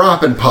fucking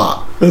dropping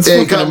pop. That's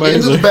and it fucking got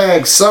into the amazing.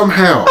 bag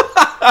somehow.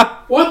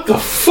 What the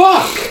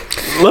fuck?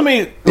 Let me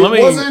It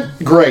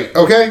wasn't great,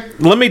 okay?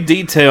 let me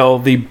detail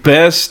the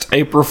best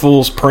April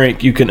Fool's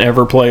prank you can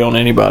ever play on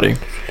anybody.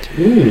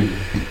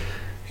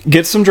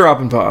 Get some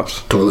dropping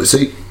pops. Toilet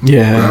seat.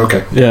 Yeah.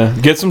 Okay. Yeah.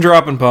 Get some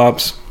dropping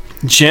pops.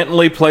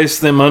 Gently place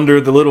them under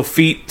the little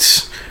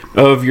feet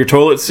of your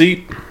toilet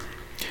seat,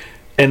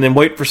 and then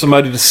wait for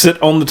somebody to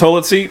sit on the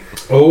toilet seat.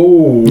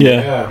 Oh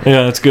Yeah.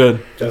 Yeah, that's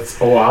good.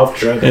 I'll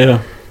try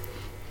that.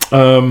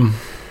 Yeah.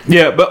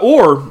 Yeah,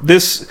 or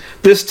this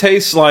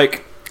tastes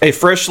like a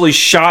freshly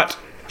shot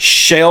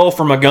shell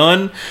from a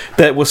gun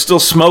that was still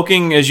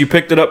smoking as you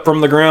picked it up from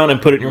the ground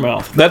and put it in your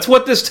mouth. That's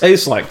what this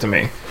tastes like to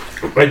me.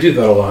 I do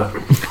that a lot.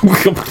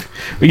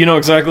 You know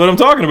exactly what I'm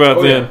talking about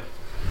Oh, then.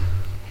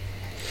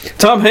 yeah.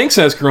 Tom Hanks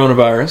has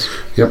coronavirus,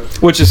 Yep.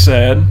 which is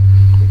sad.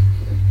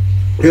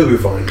 He'll be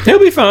fine. He'll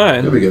be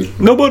fine. He'll be good.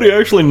 Nobody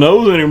actually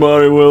knows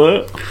anybody with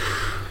it.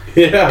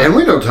 Yeah. And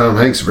we know Tom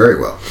Hanks very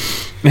well.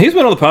 He's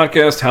been on the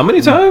podcast how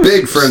many times?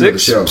 Big friend of the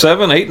show.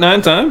 7, 8,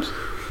 9 times?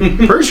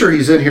 Pretty sure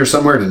he's in here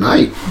somewhere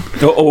tonight.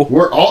 Uh-oh.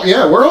 We're all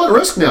at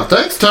risk now.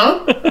 Thanks,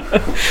 Tom.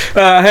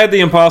 I had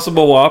the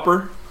Impossible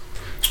Whopper.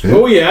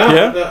 Oh yeah.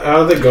 Yeah.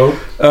 How'd that go?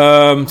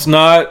 It's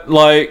not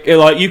like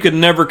you could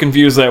never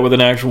confuse that with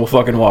an actual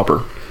fucking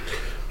Whopper.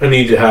 I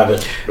need to have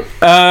it.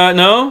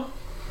 No,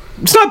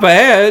 it's not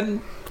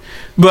bad.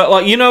 But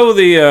like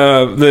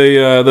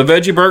the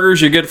veggie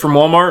burgers you get from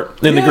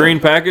Walmart in the Yeah. green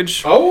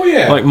package, Oh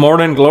yeah. like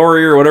Morning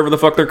Glory or whatever the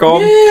fuck they're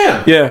called.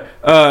 Yeah.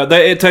 Yeah.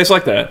 It tastes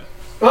like that.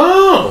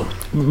 Oh.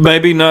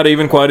 Maybe not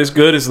even quite as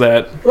good as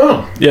that.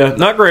 Oh. Yeah,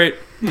 not great.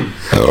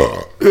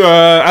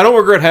 I don't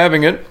regret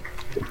having it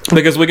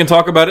because we can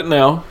talk about it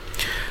now.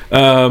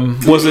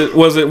 Was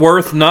it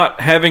worth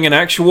not having an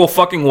actual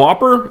fucking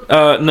Whopper?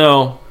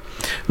 No,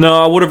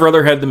 I would have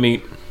rather had the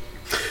meat.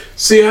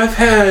 See, I've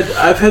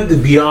had the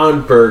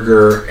Beyond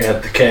Burger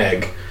at the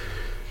Keg,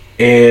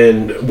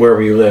 and where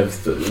we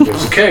live,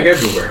 there's a Keg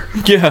everywhere.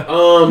 Yeah,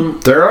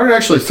 There are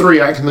actually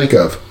 3 I can think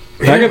of.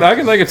 I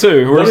can think of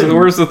two.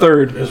 Where's the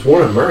third? There's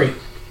one in Murray.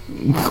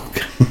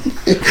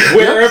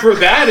 Wherever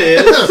that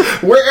is.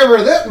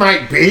 Wherever that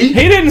might be. He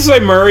didn't say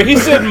Murray. He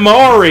said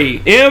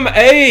Maury. Maury.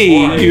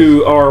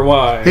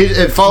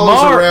 It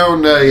follows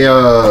around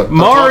a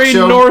Maury, talk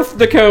show North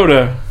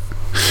Dakota.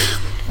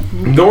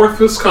 North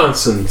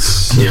Wisconsin.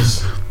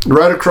 Yes.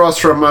 right across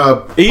from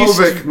East-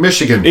 Povich,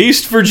 Michigan.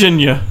 East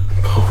Virginia.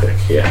 Oh,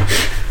 heck yeah.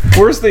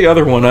 Where's the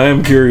other one? I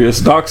am curious.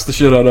 Dox the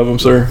shit out of him,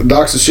 sir.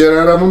 Knocks the shit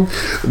out of them.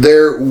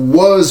 There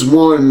was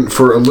one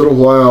for a little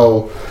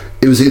while.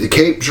 It was either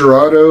Cape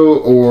Girardeau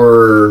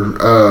or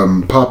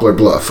Poplar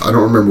Bluff. I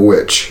don't remember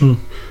which.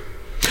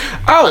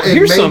 Oh, It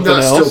here's may something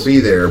not else. still be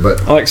there,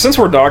 but Like, since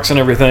we're doxing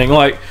everything,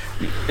 like,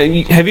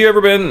 have you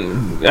ever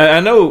been? I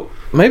know,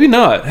 maybe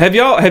not. Have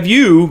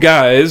you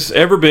guys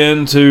ever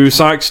been to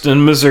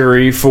Sikeston,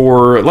 Missouri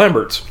for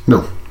Lambert's?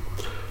 no.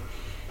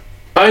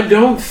 I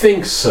don't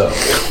think so.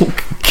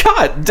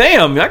 God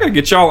damn, I gotta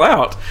get y'all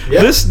out.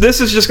 Yeah.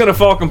 This is just gonna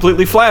fall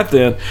completely flat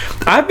then.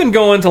 I've been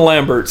going to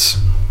Lambert's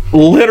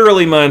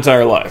literally my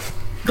entire life.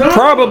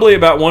 Probably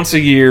about once a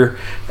year.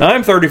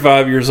 I'm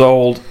 35 years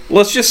old.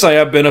 Let's just say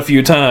I've been a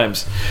few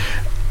times.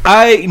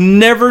 I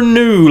never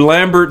knew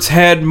Lambert's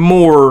had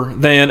more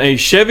than a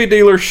Chevy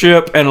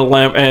dealership and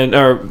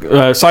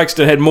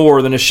Sikeston had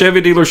more than a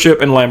Chevy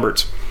dealership and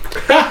Lambert's.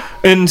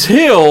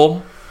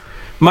 Until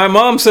my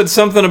mom said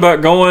something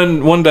about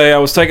going one day. I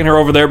was taking her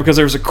over there because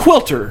there's a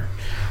quilter.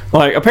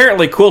 Like,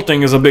 apparently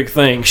quilting is a big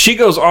thing. She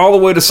goes all the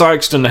way to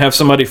Sikeston to have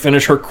somebody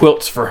finish her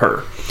quilts for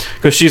her.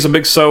 Because she's a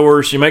big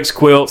sewer. She makes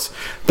quilts.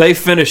 They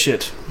finish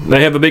it.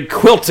 They have a big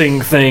quilting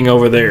thing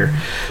over there.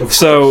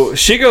 So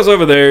she goes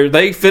over there.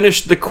 They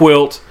finished the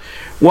quilt.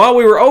 While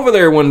we were over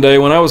there one day,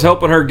 when I was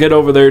helping her get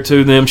over there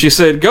to them, she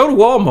said, go to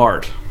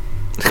Walmart.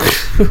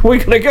 We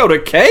gonna go to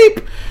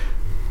Cape?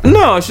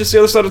 No, it's just the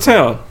other side of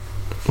town.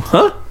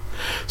 Huh?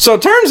 So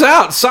it turns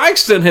out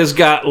Sikeston has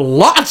got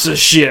lots of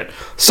shit.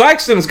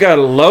 Sikeston's got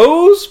a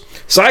Lowe's.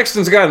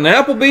 Sikeston's got an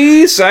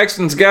Applebee's.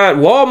 Sikeston's got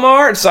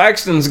Walmart.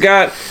 Sikeston's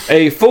got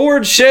a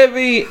Ford,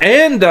 Chevy,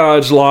 and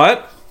Dodge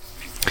lot.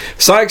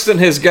 Sikeston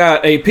has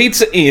got a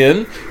Pizza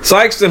Inn.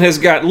 Sikeston has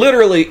got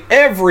literally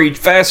every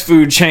fast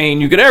food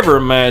chain you could ever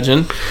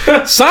imagine.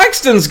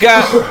 Sikeston's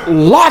got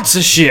lots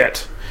of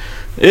shit.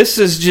 This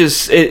is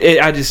just,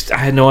 I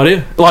had no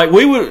idea. Like,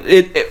 we would,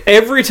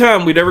 every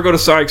time we'd ever go to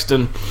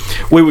Sikeston,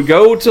 we would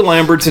go to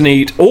Lambert's and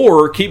eat,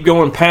 or keep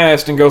going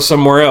past and go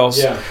somewhere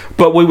else. Yeah.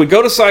 But we would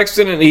go to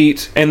Sikeston and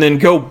eat, and then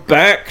go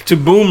back to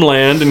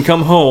Boomland and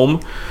come home,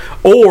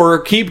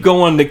 or keep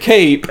going to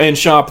Cape and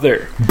shop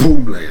there.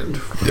 Boomland.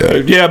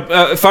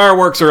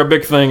 Fireworks are a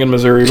big thing in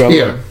Missouri, by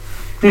the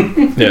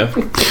way. Yeah.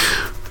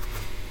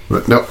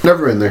 But no,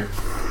 never been there.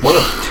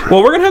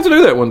 Well, we're going to have to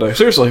do that one day.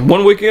 Seriously.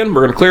 One weekend,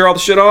 we're going to clear all the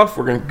shit off.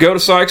 We're going to go to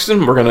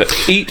Sikeston. We're going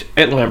to eat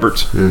at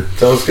Lambert's.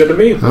 Sounds good to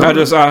me.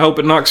 I hope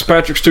it knocks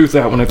Patrick's tooth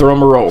out when they throw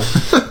him a roll.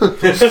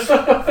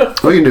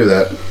 We can do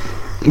that.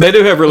 They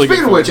do have really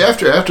Speaking good of which,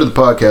 after the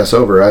podcast's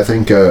over, I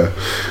think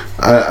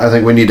I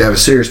think we need to have a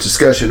serious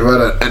discussion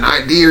about an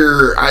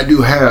idea I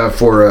do have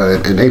for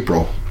an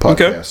April podcast.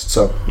 Okay.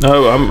 So,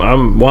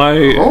 I'm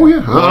why? Oh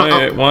yeah.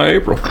 Why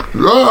April?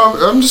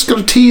 I'm just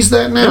going to tease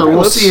that now.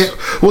 Okay,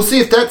 We'll see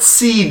if that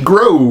seed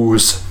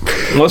grows.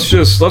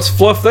 Let's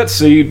fluff that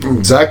seed.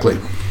 Exactly.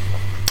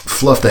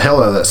 Fluff the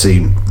hell out of that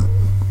seed.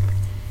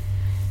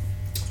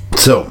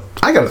 So,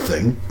 I got a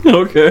thing.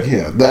 Okay.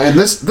 Yeah, and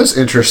this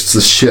interests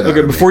the shit out of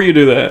Okay, me. before you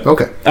do that,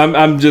 Okay.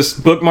 I'm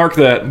just bookmark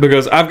that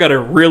because I've got a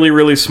really,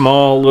 really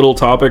small little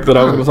topic that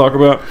I was going to talk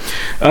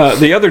about.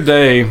 The other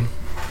day,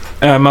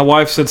 my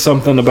wife said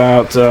something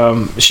about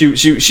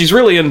she's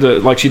really into,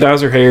 like, she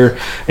dyes her hair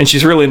and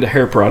she's really into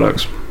hair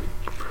products.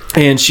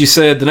 And she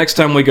said the next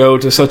time we go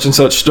to such and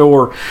such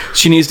store,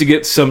 she needs to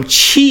get some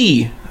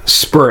chi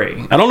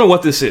spray. I don't know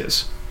what this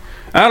is.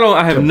 I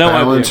have no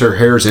idea. Balance her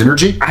hair's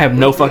energy? I have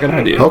no fucking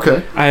idea.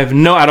 Okay. I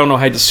don't know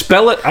how to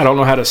spell it. I don't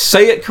know how to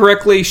say it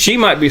correctly. She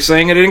might be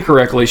saying it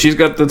incorrectly. She's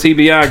got the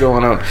TBI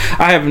going on.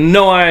 I have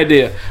no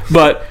idea.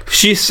 But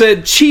she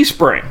said cheese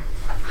spray.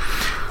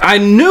 I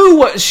knew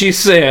what she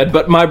said,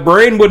 but my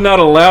brain would not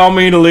allow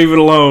me to leave it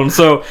alone.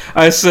 So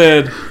I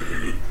said,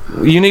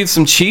 you need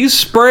some cheese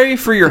spray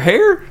for your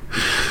hair?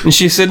 And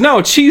she said,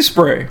 no, cheese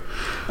spray.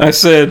 I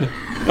said,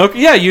 okay,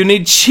 yeah, you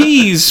need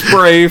cheese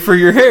spray for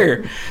your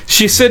hair.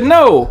 She said,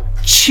 no,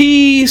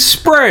 cheese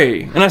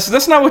spray. And I said,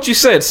 that's not what you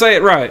said. Say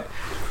it right.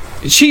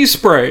 Cheese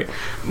spray.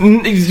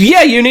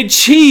 Yeah, you need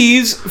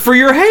cheese for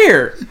your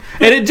hair.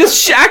 And it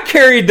just, I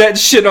carried that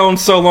shit on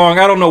so long.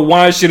 I don't know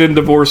why she didn't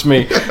divorce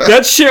me.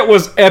 That shit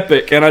was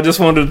epic, and I just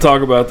wanted to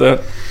talk about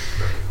that.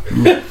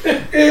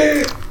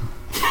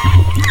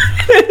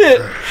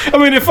 I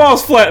mean, it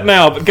falls flat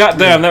now, but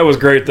goddamn, that was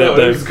great that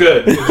day. It was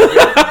good.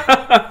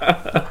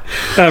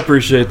 I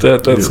appreciate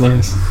that. That's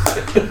nice.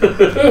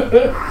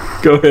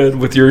 Go ahead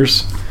with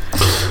yours.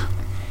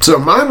 So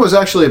mine was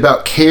actually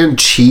about canned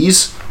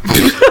cheese.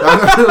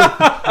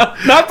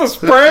 Not the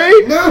spray?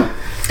 No.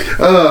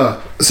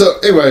 So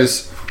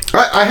anyways,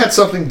 I had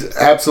something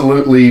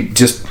absolutely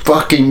just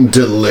fucking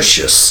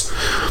delicious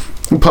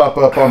pop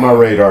up on my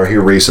radar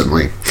here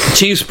recently.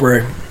 Cheese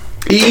spray.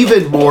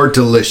 Even more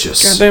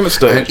delicious. God damn it,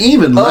 Stokes. And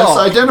even less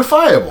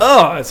identifiable.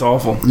 Oh, it's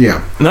awful.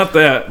 Yeah. Not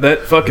that.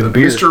 That fucking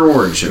beer. Mr.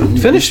 Orange.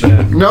 Finish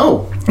that.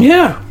 No.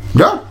 Yeah.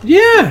 No.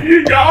 Yeah.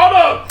 You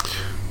got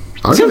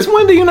him! Since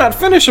when do you not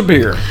finish a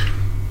beer?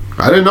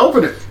 I didn't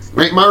open it.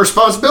 Ain't my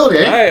responsibility,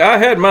 eh? I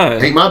had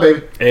mine. Ain't my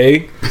baby.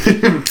 Ain't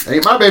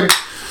my baby.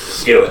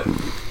 Do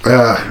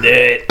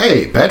it.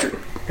 Hey, Patrick.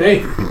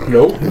 Hey.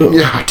 Nope.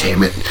 Yeah,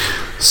 damn it.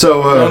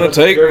 So, Gonna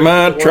take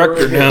my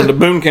tractor down to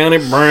Boone County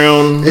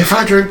Brown. if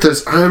I drink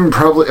this, I'm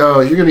probably,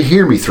 you're going to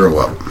hear me throw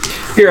up.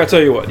 Here, I tell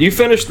you what. You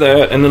finish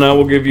that, and then I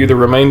will give you the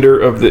remainder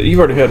of the... You've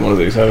already had one of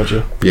these, haven't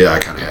you? Yeah, I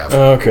kind of have.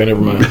 Okay,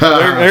 never mind.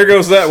 There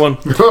goes that one.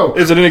 Oh,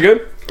 Is it any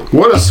good?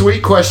 what a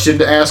sweet question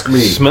to ask me.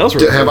 Smells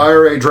really Have good. I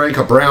already drank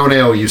a brown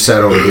ale you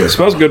said over here? It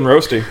smells good and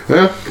roasty.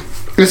 Yeah.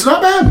 It's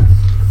not bad.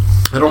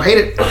 I don't hate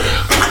it.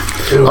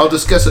 I'll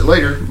discuss it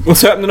later.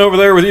 What's happening over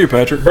there with you,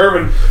 Patrick?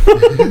 Bourbon.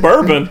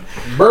 Bourbon.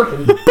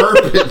 Bourbon.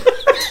 Bourbon.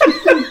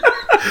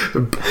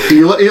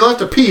 You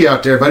left a pee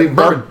out there, buddy.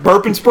 Bourbon.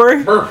 Burping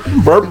spray?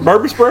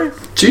 Bourbon spray?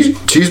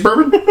 Cheese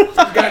bourbon?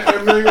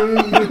 Goddamn,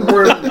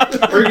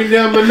 bringing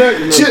down my neck.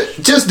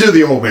 Just do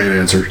the old man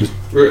answer.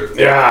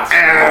 Yeah.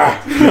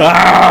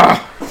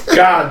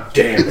 God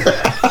damn.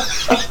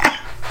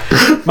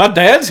 My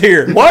dad's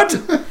here. What?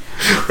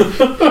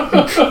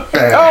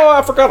 Oh,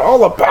 I forgot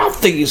all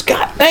about these.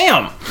 God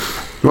damn.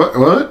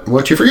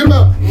 What you forget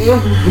about?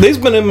 These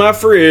been in my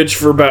fridge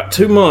for about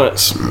 2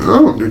 months.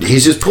 Oh,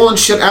 he's just pulling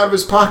shit out of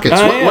his pockets.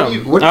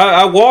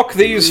 I walk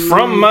these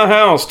from my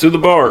house to the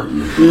bar.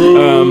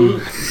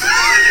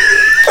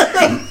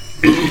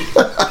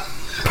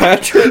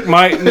 Patrick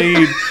might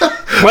need...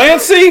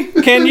 Clancy,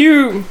 can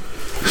you...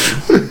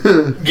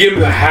 Give him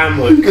the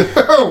Hamlet.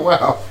 Oh,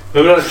 wow.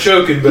 I'm not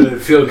choking, but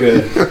it'd feel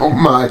good. Oh,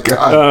 my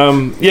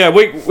God. Yeah,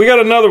 we got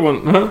another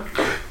one. Huh?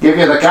 Give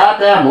you the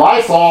goddamn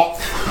Lysol.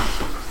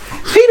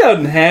 He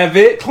doesn't have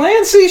it.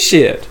 Clancy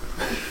shit.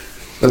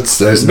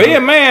 That's Be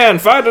a man.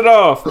 Fight it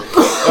off.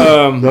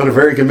 not a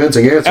very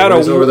convincing answer.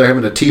 He's over there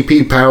having a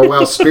TP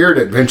powwow spirit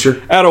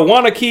adventure. Out of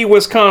Wanakee,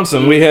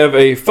 Wisconsin, we have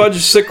a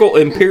Fudgesicle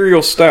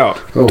Imperial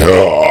Stout.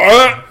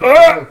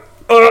 Oh.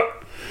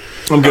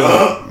 I'm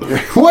good.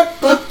 What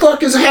the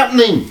fuck is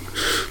happening?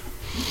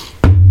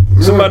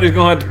 Somebody's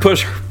going to have to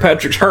push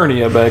Patrick's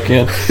hernia back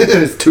in.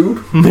 His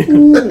tube?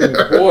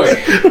 Ooh, boy.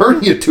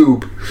 Hernia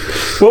tube.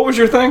 What was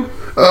your thing?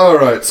 All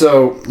right,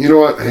 so you know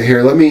what?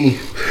 Here, let me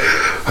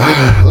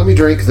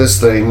drink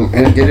this thing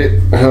and get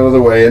it out of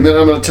the way, and then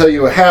I'm going to tell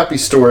you a happy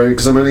story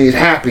because I'm going to need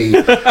happy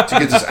to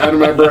get this out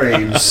of my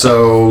brain.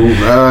 So,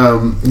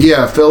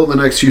 yeah, fill the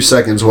next few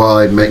seconds while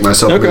I make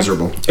myself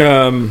miserable.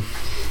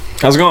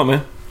 How's it going,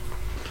 man?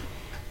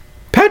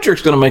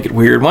 Patrick's going to make it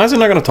weird. Why is he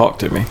not going to talk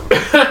to me?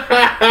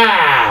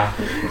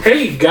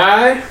 Hey,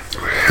 guy.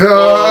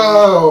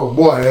 Oh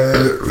boy!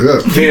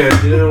 Yeah,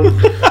 you know.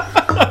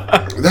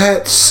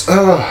 That's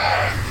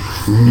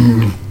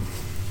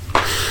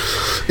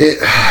it.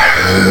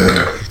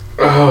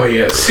 Oh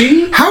yeah.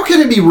 See? How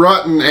can it be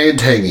rotten and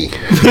tangy?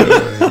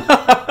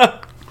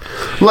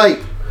 Like,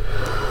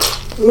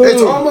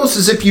 it's almost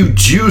as if you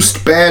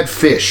juiced bad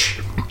fish.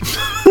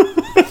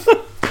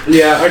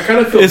 Yeah, I kind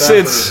of feel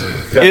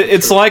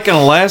It's like an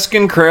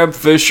Alaskan crab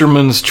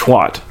fisherman's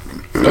twat.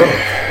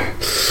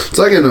 It's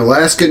like an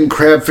Alaskan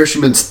crab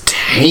fisherman's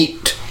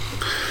taint.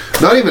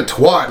 Not even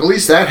twat. At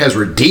least that has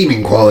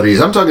redeeming qualities.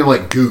 I'm talking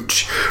like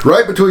gooch.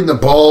 Right between the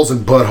balls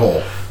and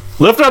butthole.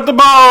 Lift up the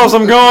balls.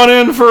 I'm going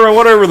in for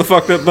whatever the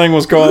fuck that thing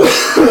was called.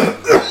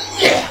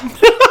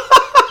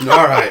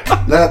 All right.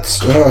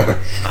 That's... Oh,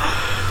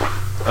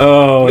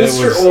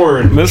 Mr.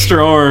 Orange.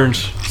 Mr.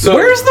 Orange. So,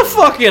 where's the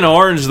fucking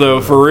orange,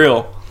 though, for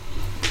real?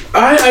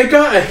 I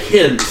got a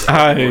hint.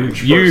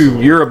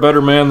 You're a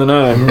better man than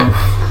I am.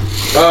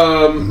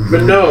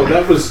 But no,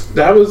 that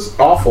was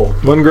awful.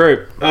 Wasn't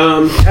great.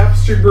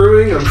 Tapestry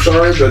Brewing, I'm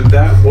sorry, but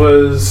that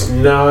was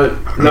not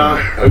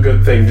a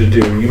good thing to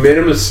do. You made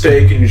a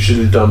mistake and you should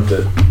have dumped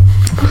it.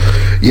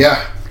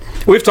 Yeah.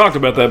 We've talked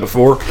about that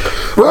before.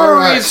 All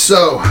right,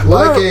 so,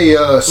 like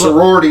a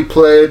sorority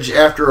pledge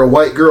after a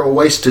white girl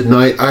wasted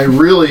night, I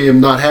really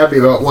am not happy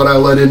about what I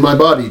let in my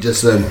body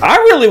just then. I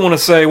really want to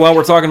say, while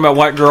we're talking about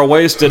white girl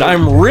wasted,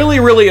 I'm really,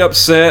 really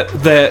upset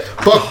that...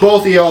 Fuck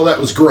both of y'all, that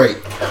was great.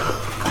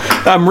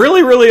 I'm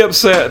really, really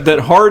upset that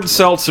hard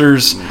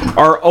seltzers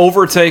are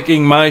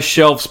overtaking my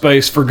shelf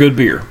space for good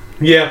beer.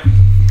 Yeah.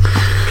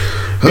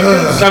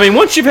 I mean,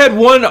 once you've had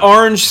one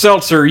orange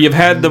seltzer, you've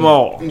had them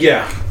all.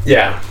 Yeah.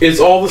 It's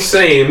all the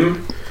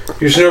same.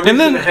 There's no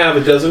reason to have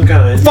a dozen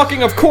kinds.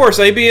 Fucking, of course,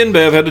 AB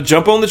InBev had to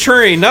jump on the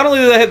train. Not only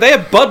do they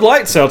have Bud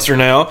Light seltzer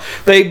now,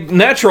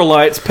 Natural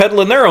Light's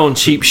peddling their own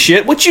cheap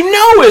shit, which you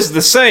know is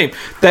the same.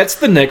 That's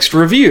the next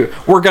review.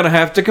 We're going to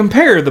have to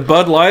compare the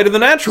Bud Light and the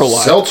Natural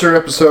Light. Seltzer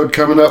episode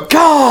coming up.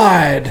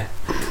 God!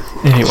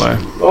 Anyway.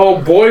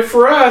 Oh, boy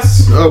for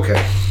us.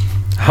 Okay.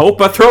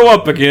 Hope I throw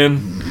up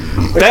again.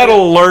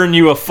 That'll learn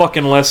you a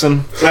fucking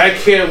lesson. I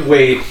can't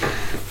wait.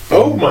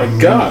 Oh my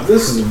god,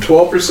 this is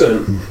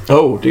 12%.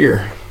 Oh,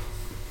 dear.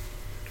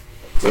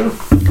 Well,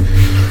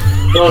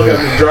 I don't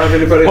have to drive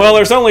anybody. Well,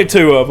 there's only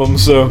 2 of them,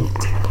 so.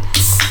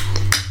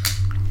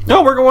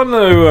 No, we're going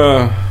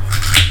to.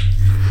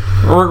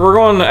 We're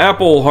going to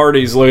Apple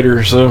Hardee's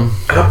later, so.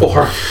 Apple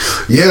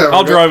Hardee's. Yeah.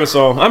 I'll drive us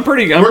all. We're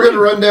going to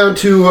run down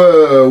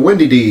to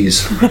Wendy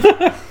D's.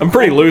 I'm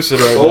pretty lucid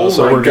right now,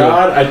 so Oh we're my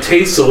god, I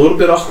taste a little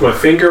bit off my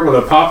finger when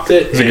I popped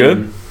it. Is it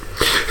good?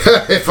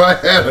 If I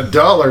had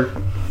 $1.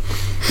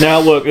 Now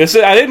look, I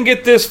didn't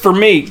get this for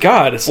me.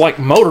 God, it's like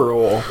motor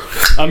oil.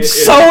 I'm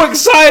so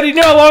excited. You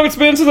know how long it's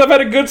been since I've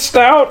had a good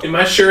stout? Am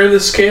I sharing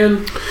this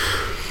can?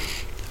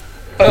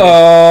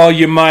 Oh,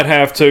 you might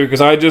have to,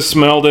 because I just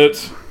smelled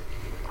it.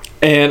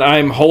 And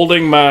I'm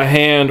holding my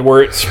hand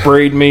where it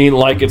sprayed me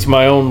like it's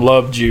my own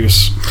love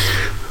juice.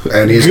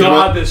 And he's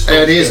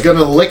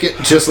gonna lick it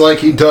just like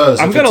he does.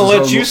 I'm gonna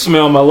let you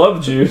smell my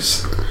love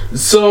juice.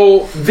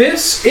 So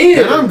this is.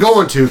 And I'm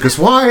going to, because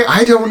why?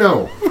 I don't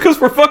know. Because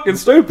we're fucking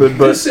stupid,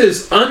 but This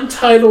is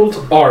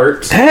Untitled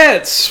Art.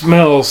 that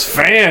smells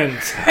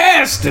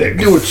fantastic.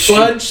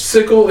 Fudge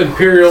Sickle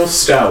Imperial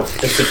Stout.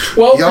 It's a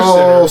 12%.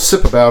 Y'all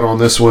sip about on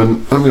this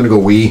one. I'm going to go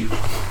wee.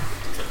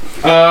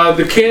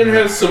 The can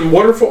has some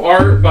wonderful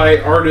art by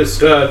artist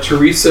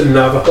Teresa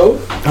Navajo.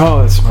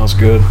 Oh, that smells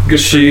good.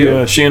 Good for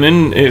you. She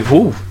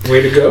ooh,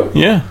 Way to go.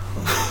 yeah.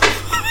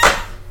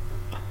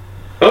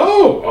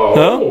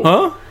 Oh.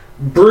 Huh?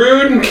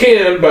 Brewed and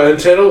canned by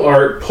Untitled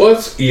Art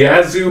plus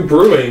Yazoo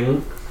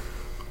Brewing,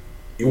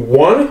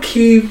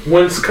 Waunakee,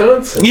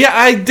 Wisconsin. Yeah,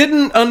 I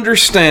didn't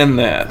understand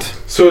that.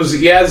 So is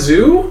it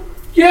Yazoo?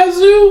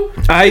 Yazoo?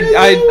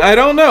 I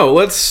don't know.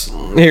 Let's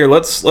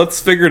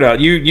figure it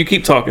out. You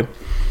keep talking.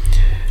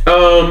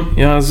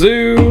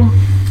 Yazoo.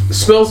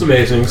 Smells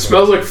amazing.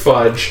 Smells like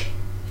fudge.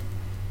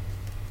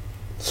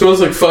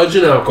 Smells like fudge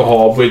and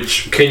alcohol,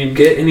 which can you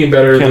get any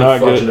better Cannot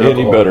than fudge get and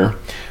alcohol? any better.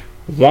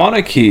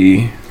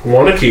 Waunakee.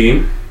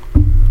 Waunakee.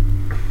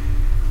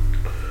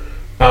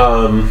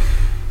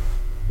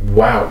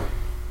 Wow.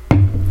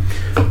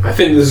 I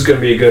think this is going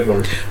to be a good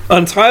one.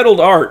 Untitled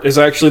Art is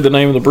actually the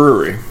name of the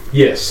brewery.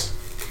 Yes.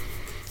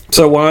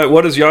 So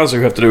what does Yazoo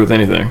have to do with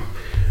anything?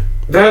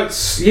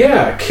 That's,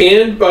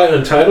 canned by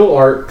Untitled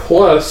Art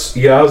plus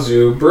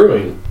Yazoo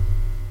Brewing.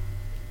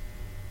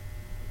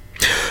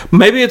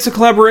 Maybe it's a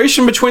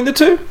collaboration between the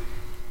two?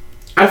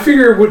 I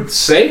figure it would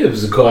say it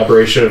was a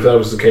collaboration if that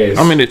was the case.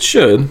 I mean, it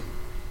should.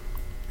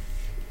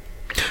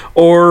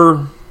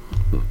 Or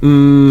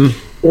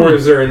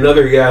is there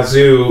another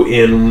Yazoo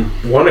in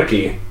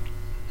Waunakee?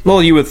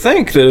 well, you would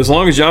think that as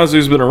long as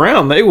Yazoo's been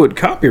around, they would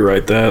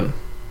copyright that.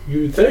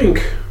 You'd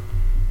think.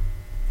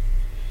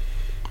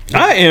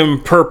 I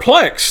am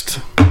perplexed.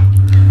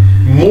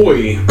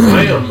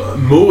 I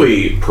am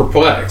muy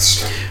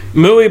perplexed.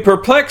 Muy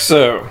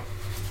perplexo.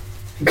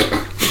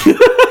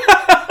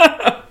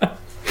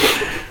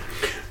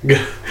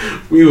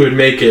 We would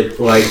make it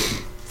like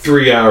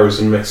 3 hours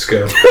in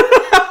Mexico.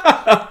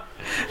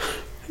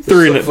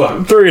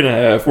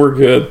 3.5. We're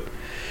good.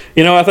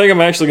 You know, I think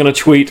I'm actually going to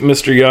tweet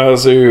Mr.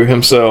 Yazoo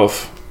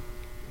himself.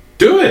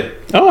 Do it.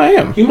 Oh, I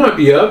am. He might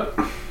be up.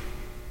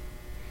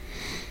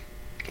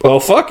 Well,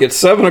 fuck, it's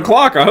 7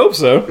 o'clock. I hope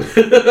so.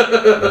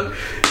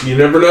 You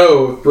never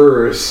know with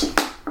brewers.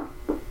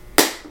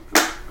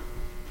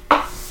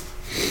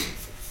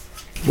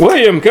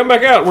 William, come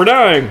back out. We're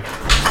dying.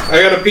 I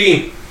gotta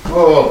pee.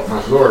 Oh,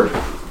 my Lord.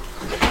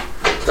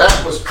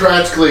 That was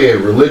practically a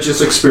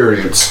religious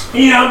experience.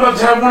 Yeah, I'm about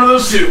to have one of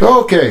those too.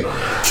 Okay.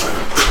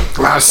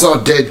 I saw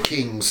dead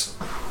kings.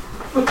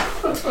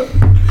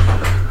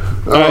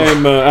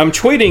 I'm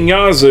tweeting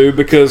Yazoo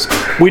because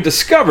we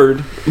discovered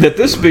that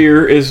this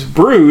beer is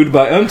brewed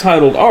by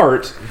Untitled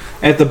Art.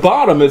 At the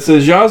bottom, it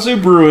says Yazoo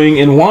Brewing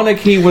in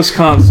Waunakee,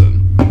 Wisconsin.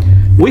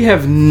 We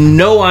have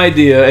no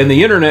idea, and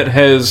the internet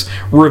has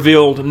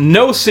revealed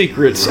no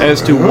secrets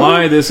as to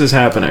why this is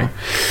happening.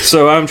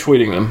 So I'm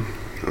tweeting them.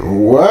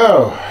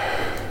 Wow.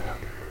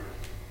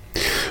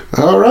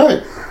 All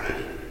right.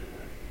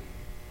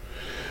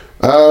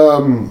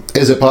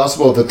 Is it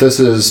possible that this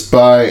is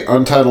by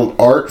Untitled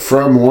Art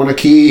from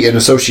Waunakee in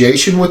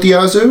association with the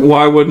Yazoo?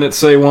 Why wouldn't it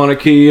say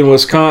Waunakee in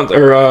Wisconsin,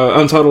 or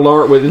Untitled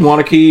Art in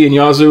Waunakee and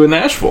Yazoo in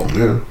Nashville?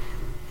 Yeah.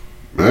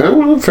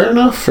 Well, fair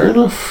enough.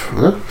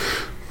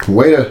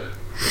 Way to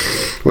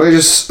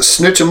just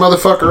snitch a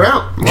motherfucker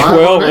out.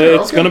 Well,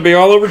 it's going to be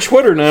all over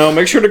Twitter now.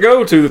 Make sure to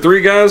go to the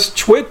Three Guys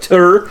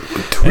Twitter.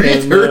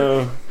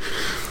 Twitter.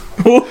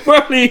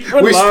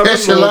 We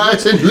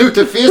specialize in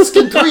lutefisk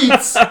and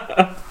tweets.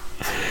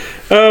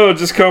 Oh,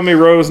 just call me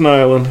Rosen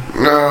Island.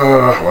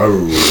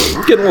 Whoa.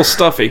 Getting a little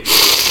stuffy.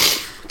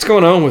 What's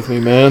going on with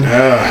me, man?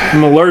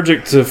 I'm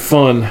allergic to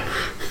fun.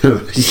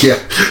 Yeah,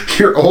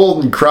 you're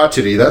old and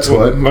crotchety, that's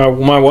what.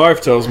 My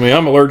wife tells me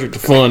I'm allergic to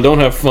fun. Don't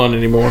have fun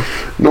anymore.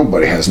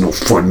 Nobody has no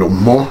fun no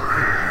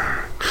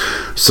more.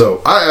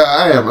 So,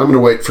 I am. I'm going to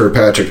wait for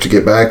Patrick to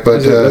get back,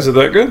 but... Is it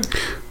that good?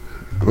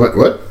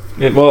 What?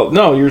 Well,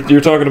 no,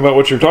 you're talking about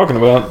what you're talking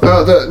about.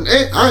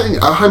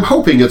 I'm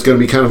hoping it's going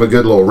to be kind of a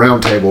good little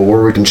round table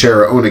where we can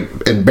share our own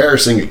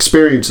embarrassing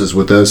experiences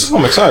with this. Oh,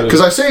 I'm excited.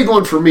 Because I saved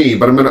one for me,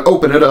 but I'm going to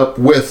open it up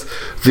with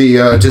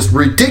the just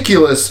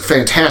ridiculous,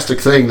 fantastic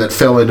thing that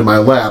fell into my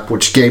lap,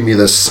 which gave me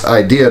this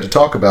idea to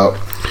talk about.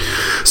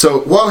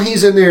 So while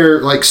he's in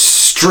there, like,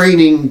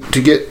 straining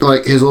to get,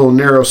 like, his little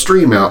narrow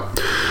stream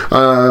out,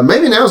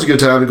 maybe now's a good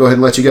time to go ahead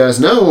and let you guys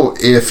know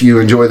if you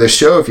enjoy this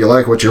show, if you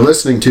like what you're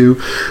listening to,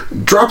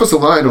 drop us a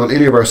line on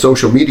any of our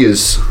social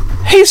medias.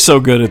 He's so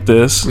good at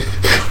this.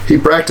 He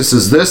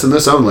practices this and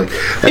this only.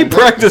 He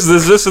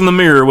practices this in the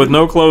mirror with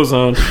no clothes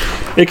on.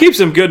 It keeps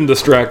him good and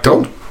distracted.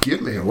 Don't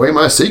give me away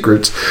my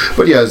secrets.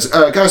 But yes,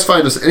 guys,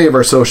 find us on any of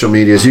our social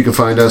medias. You can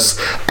find us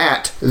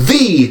at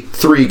The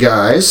Three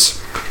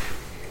Guys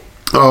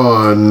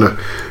on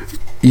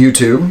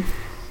YouTube.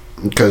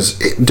 Because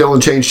Dylan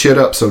changed shit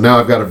up, so now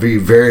I've got to be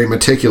very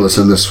meticulous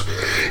in this.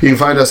 You can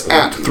find us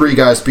at Three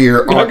Guys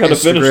Beer on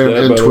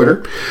Instagram and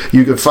Twitter.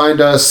 You can find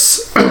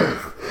us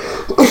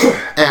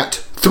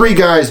at Three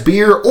Guys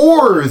Beer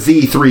or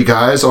The Three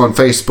Guys on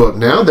Facebook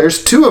now.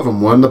 There's two of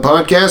them. One the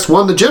podcast,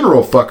 one the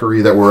general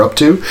fuckery that we're up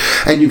to.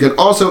 And you can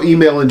also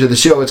email into the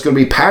show. It's going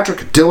to be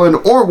Patrick,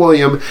 Dylan, or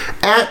William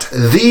at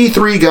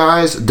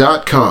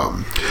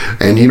the3guys.com.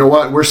 And you know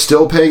what? We're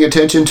still paying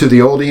attention to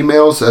the old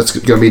emails. That's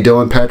going to be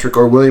Dylan, Patrick,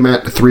 or William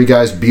at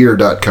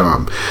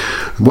 3guysbeer.com.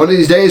 One of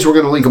these days, we're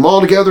going to link them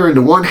all together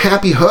into one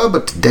happy hub,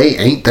 but today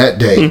ain't that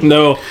day.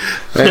 No.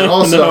 And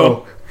also...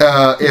 No.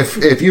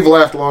 If you've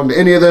laughed along to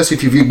any of this,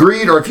 if you've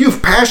agreed, or if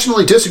you've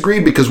passionately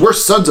disagreed because we're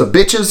sons of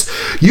bitches,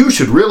 you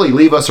should really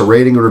leave us a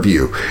rating or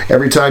review.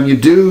 Every time you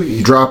do,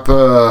 you drop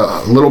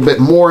a little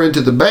bit more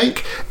into the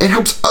bank. It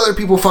helps other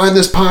people find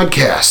this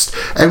podcast.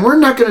 And we're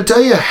not going to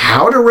tell you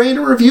how to rate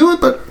or review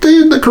it, but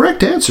the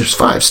correct answer is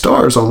 5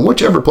 stars on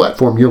whichever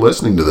platform you're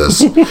listening to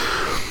this.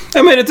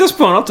 I mean, at this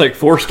point, I'll take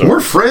 4 stars. We're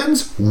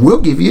friends. We'll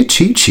give you a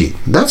cheat sheet.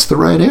 That's the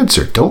right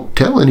answer. Don't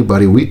tell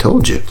anybody we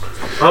told you.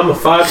 I'm a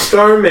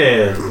 5-star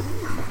man.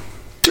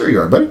 There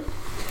you are, buddy.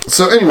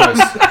 So, anyways,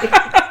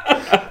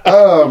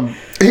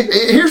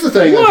 here's the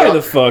thing. Why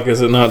the fuck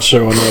is it not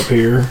showing up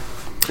here?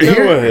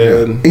 Go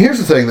ahead. Here's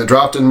the thing that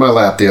dropped in my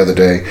lap the other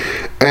day,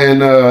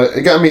 and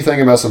it got me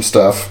thinking about some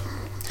stuff.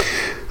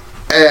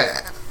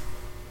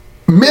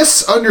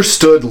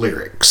 Misunderstood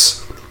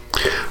lyrics,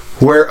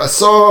 where a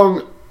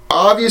song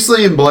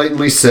obviously and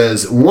blatantly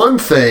says one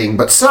thing,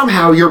 but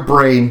somehow your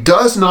brain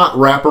does not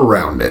wrap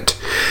around it,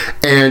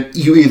 and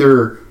you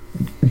either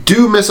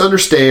do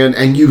misunderstand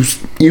and you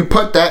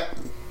put that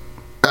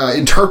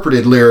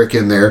interpreted lyric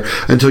in there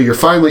until you're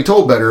finally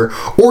told better,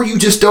 or you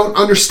just don't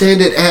understand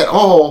it at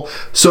all,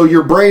 so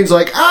your brain's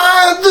like,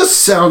 this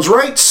sounds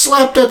right,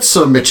 slap that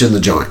sumbitch in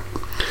the joint.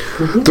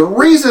 Mm-hmm. The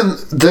reason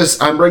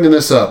I'm bringing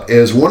this up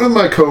is one of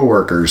my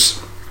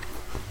coworkers,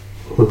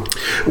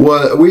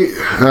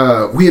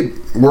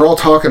 we're all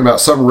talking about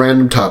some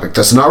random topic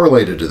that's not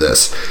related to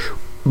this,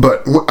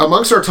 but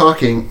amongst our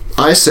talking,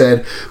 I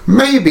said,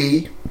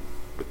 maybe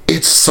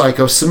it's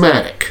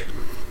psychosomatic.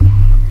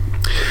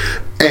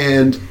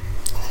 And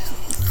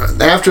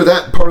after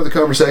that part of the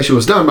conversation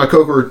was done, my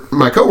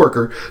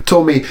coworker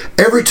told me,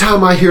 every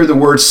time I hear the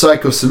word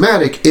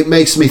psychosomatic, it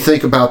makes me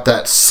think about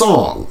that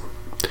song.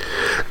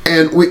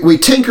 And we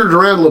tinkered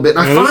around a little bit,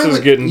 and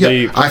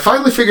I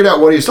finally figured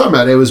out what he was talking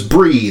about. It was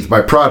 "Breathe"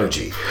 by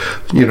Prodigy.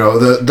 You know,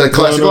 the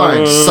classic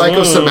line,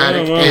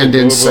 psychosomatic and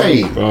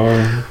insane.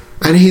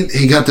 And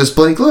he got this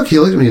blank look. He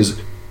looked at me and he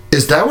goes,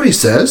 "Is that what he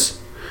says?"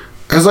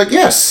 I was like,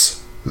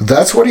 "Yes,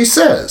 that's what he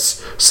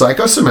says.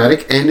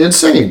 Psychosomatic and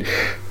insane."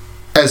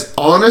 As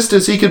honest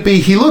as he could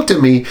be, he looked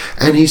at me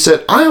and he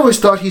said, "I always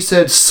thought he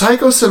said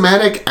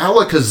psychosomatic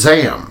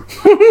alakazam."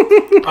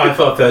 I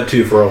thought that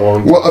too for a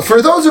long time. Well,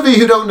 for those of you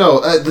who don't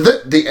know,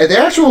 the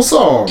actual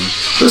song,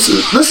 this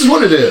is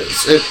what it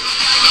is.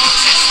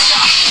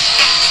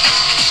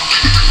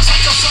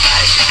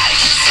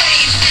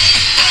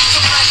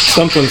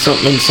 Something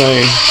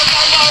insane,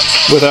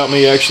 without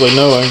me actually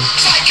knowing.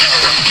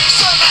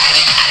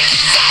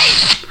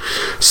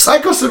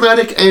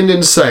 Psychosomatic and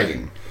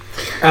insane.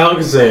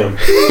 Alakazam.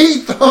 He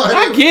thought...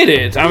 I get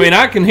it. I mean,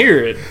 I can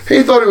hear it.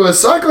 He thought it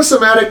was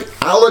psychosomatic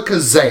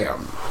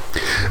alakazam.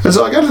 And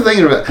so I got to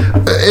thinking about,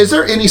 is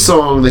there any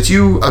song that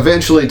you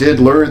eventually did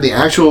learn the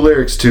actual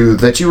lyrics to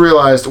that you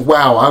realized,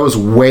 wow, I was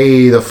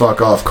way the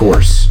fuck off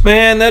course?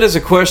 Man, that is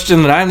a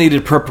question that I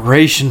needed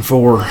preparation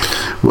for.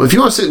 Well, if you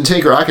want to sit and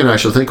tinker, I can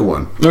actually think of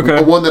one.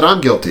 Okay. One that I'm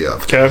guilty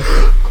of. Okay.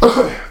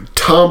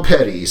 Tom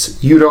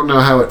Petty's "You Don't Know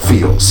How It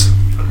Feels."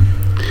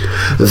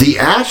 The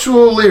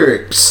actual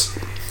lyrics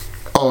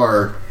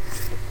are,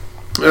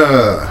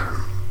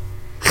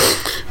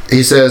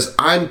 he says,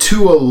 "I'm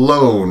too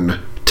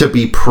alone to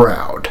be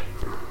proud.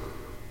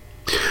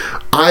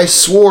 I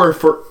swore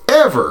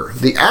forever."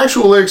 The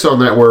actual lyrics on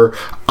that were,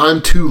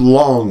 "I'm too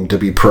long to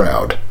be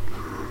proud."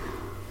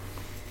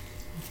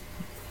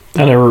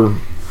 I never...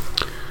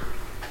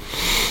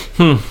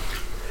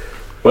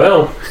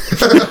 Well.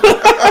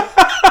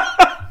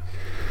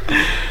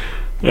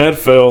 That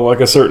felt like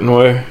a certain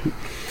way.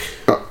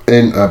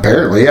 And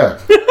apparently, yeah.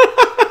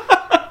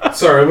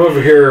 Sorry, I'm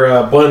over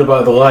here blinded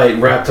by the light,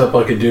 wrapped up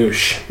like a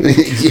douche.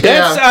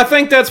 Yeah. I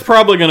think that's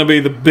probably going to be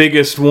the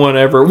biggest one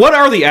ever. What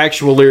are the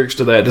actual lyrics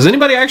to that? Does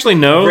anybody actually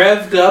know?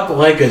 Revved up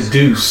like a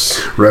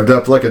deuce. Revved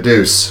up like a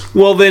deuce.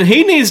 Well, then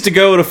he needs to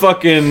go to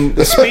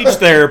fucking speech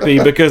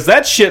therapy because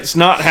that shit's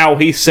not how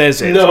he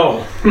says it.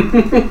 No.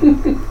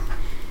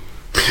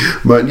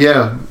 But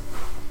yeah.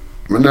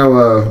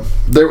 No,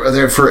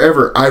 there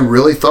forever. I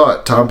really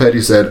thought Tom Petty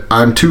said,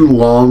 "I'm too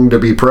long to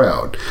be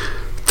proud,"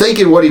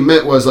 thinking what he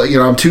meant was, like, you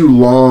know, I'm too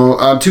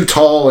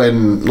tall,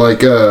 and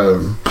like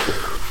I'm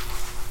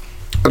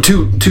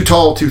too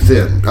tall, too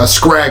thin, a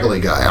scraggly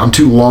guy. I'm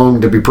too long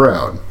to be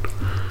proud.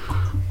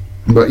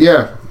 But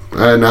yeah,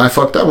 and I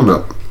fucked that one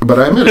up. But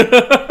I admit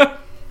it.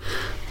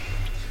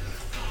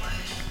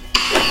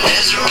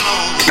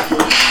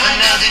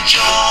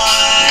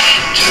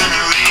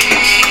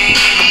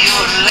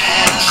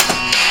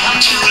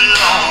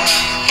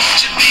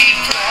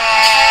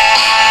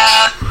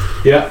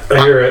 Yeah,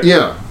 I hear it.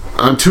 Yeah,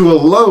 I'm too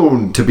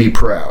alone to be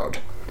proud.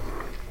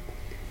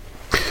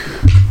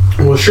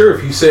 Well, sure,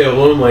 if you say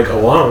alone like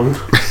alone.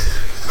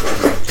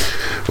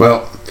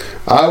 Well,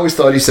 I always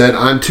thought he said,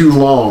 I'm too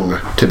long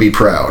to be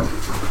proud.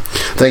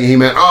 Thinking he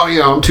meant, oh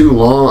yeah, I'm too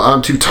long,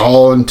 I'm too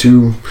tall and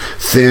too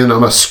thin,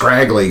 I'm a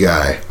scraggly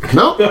guy.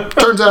 Nope,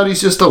 turns out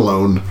he's just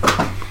alone.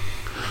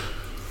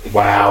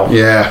 Wow.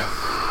 Yeah.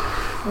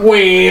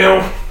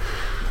 Well,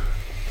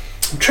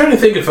 I'm trying to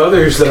think of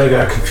others that I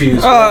got confused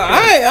with.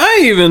 I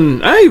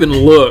even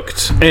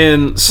looked,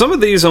 and some of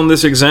these on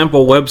this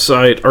example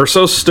website are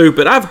so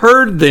stupid. I've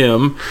heard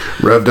them.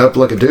 Revved up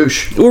like a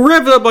douche. Well,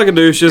 revved up like a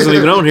douche isn't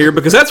even on here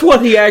because that's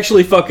what he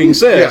actually fucking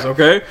says. Yeah.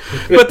 Okay,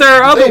 but there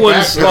are other They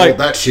ones backpedaled like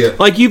that shit.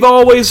 Like you've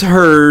always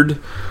heard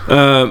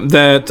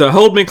that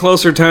 "Hold Me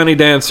Closer, Tiny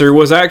Dancer"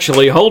 was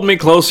actually "Hold Me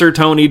Closer,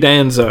 Tony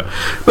Danza,"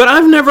 but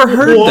I've never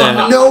heard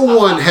that. No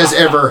one has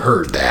ever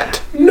heard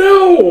that.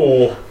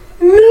 No.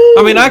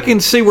 I mean, I can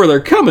see where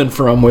they're coming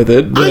from with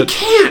it, I but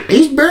can't.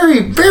 He's very,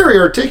 very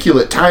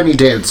articulate, Tiny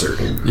Dancer.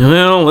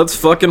 well, let's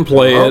fucking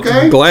play it.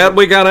 Okay. Glad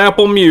we got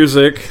Apple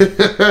Music.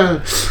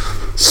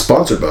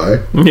 Sponsored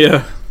by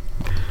Yeah.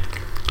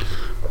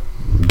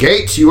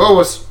 Gates. You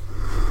owe us.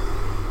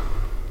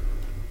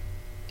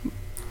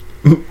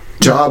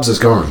 Jobs is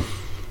gone.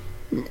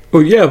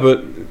 Well, yeah,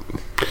 but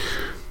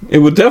it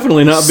would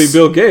definitely not be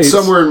Bill Gates.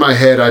 Somewhere in my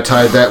head, I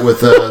tied that with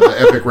the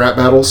epic rap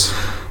battles.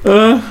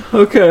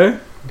 Okay.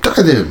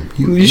 Die then.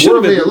 You should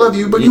Worldly, I have. love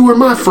you, but you were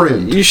my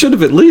friend. You should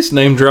have at least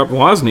name dropped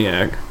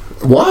Wozniak.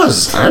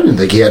 I didn't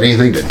think he had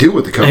anything to do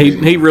with the company.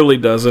 He really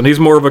doesn't. He's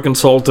more of a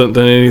consultant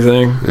than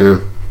anything.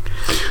 Yeah.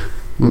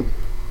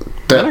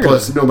 That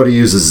plus nobody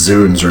uses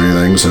Zunes or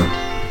anything, so.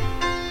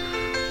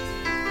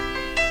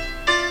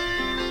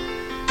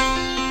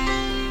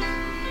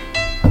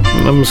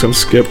 I'm just gonna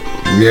skip.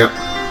 Yep.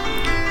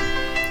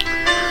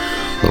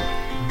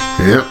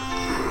 Yep.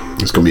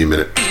 It's gonna be a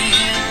minute.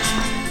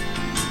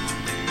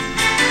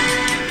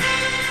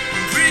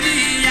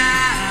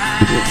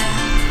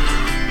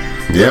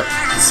 Yep.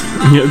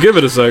 Yeah, give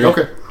it a second.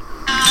 Okay.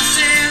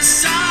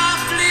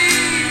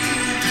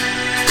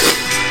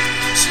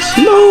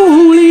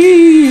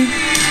 Slowly.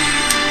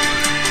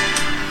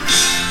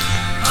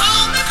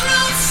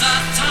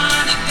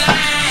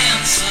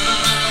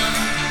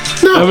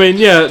 I mean,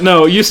 yeah,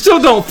 no, you still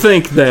don't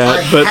think that,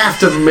 I but have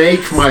to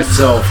make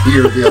myself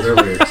hear the other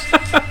lyrics.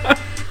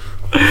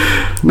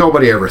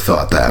 Nobody ever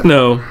thought that.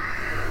 no,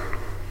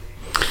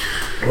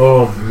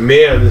 Oh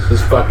man, this is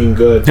fucking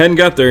good. hadn't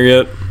got there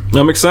yet.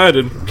 I'm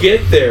excited,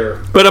 Get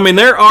there. but I mean,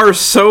 there are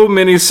so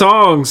many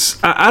songs.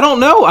 I don't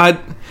know. I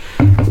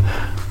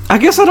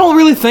guess I don't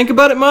really think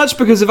about it much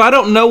because if I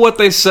don't know what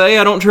they say,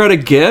 I don't try to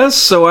guess.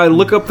 So I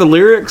look up the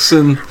lyrics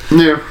and.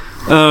 Yeah.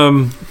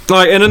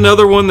 Like, and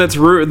another one that's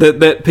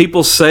that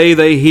people say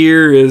they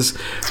hear is,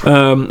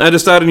 "I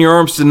just died in your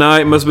arms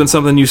tonight." Must have been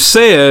something you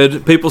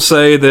said. People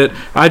say that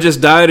I just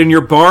died in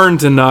your barn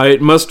tonight.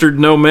 Mustard,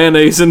 no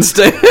mayonnaise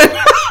instead.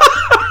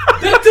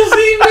 That doesn't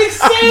even make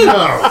sense.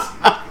 No.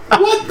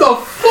 What the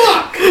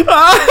fuck?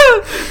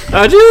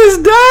 I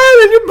just died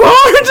in your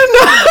barn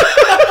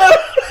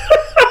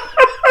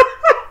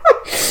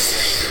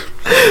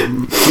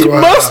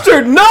tonight.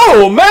 Mustard,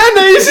 no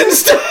mayonnaise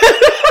instead.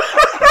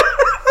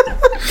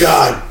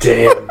 God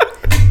damn.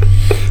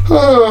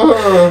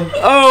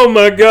 Oh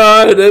my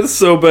god, that's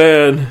so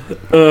bad.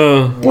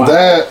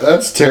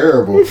 That's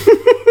terrible.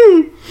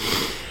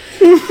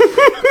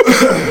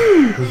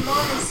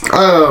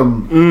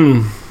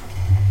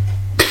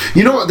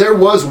 You know what? There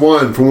was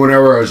one from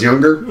whenever I was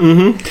younger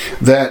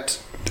that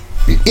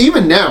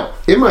even now,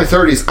 in my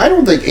 30s, I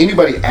don't think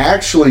anybody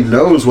actually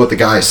knows what the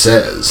guy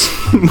says.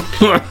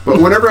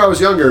 But whenever I was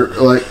younger,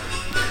 like,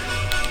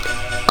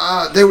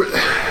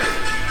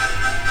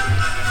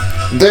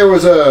 there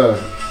was a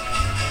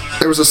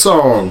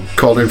song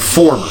called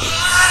Informer.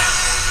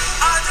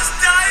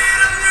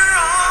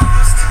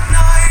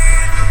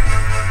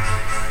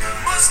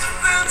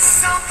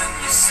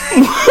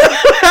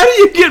 How do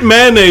you get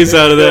mayonnaise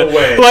out of that? No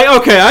way. Like,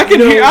 okay, I can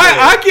No hear way.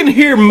 I can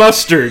hear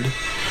mustard.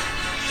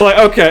 Like,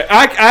 okay,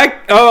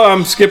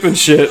 I'm skipping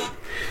shit.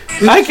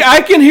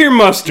 I can hear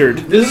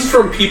mustard. This is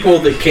from people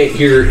that can't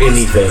hear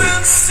anything.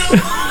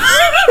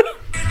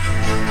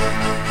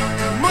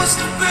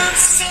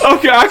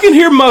 Okay, I can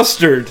hear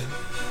mustard.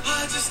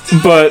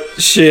 But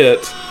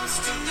shit.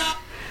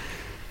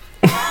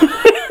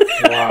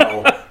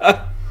 Wow.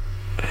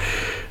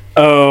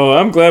 Oh,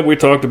 I'm glad we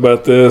talked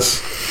about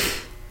this.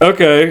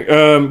 Okay,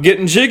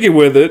 getting jiggy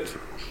with it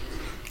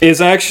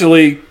is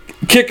actually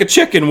kick a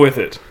chicken with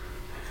it.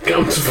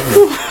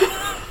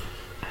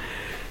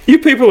 You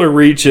people are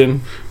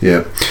reaching.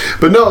 Yeah.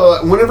 But no,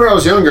 whenever I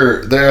was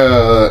younger,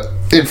 the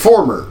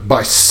Informer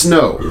by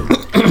Snow.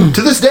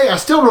 To this day, I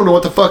still don't know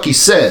what the fuck he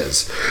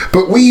says.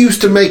 But we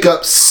used to make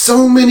up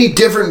so many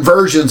different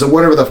versions of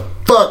whatever the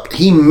fuck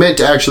he meant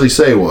to actually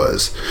say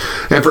was.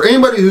 And for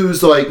anybody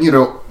who's like,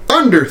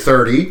 under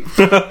 30,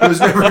 who's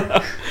never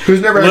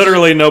actually,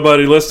 Literally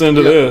nobody listening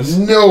to this.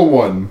 no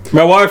one.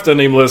 My wife doesn't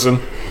even listen.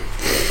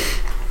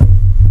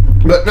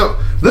 But no,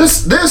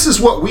 This is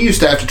what we used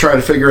to have to try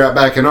to figure out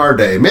back in our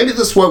day. Maybe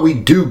this is what we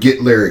do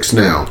get lyrics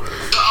now.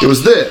 It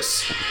was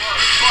this.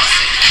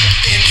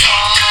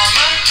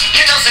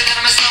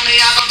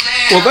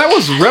 Well, that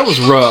was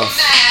rough.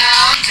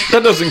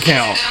 That doesn't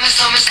count.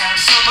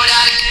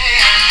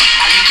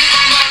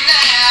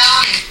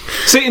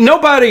 See,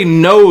 nobody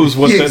knows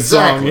what that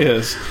song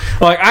is.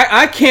 Like,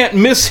 I can't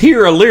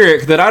mishear a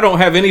lyric that I don't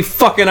have any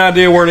fucking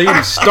idea where to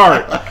even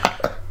start.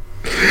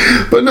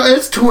 But no,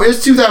 it's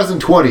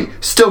 2020.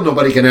 Still,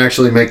 nobody can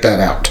actually make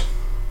that out.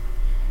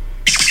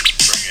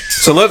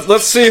 So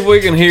let's see if we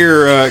can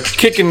hear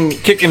kicking.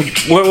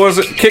 What was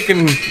it? Kick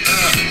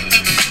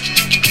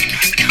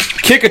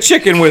a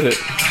chicken with it.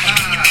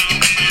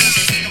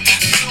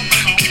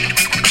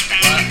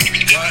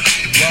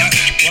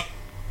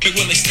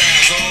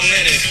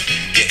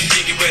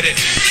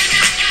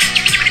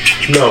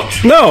 No.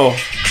 No.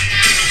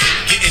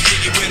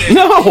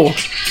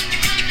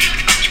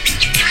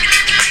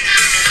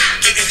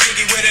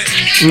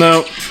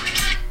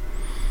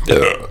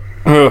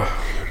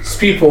 These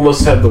people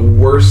must have the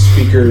worst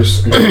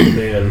speakers known,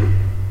 man.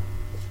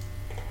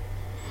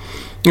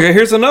 Okay,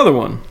 here's another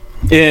one.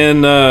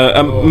 In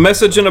A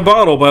Message in a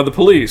Bottle by The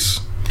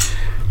Police.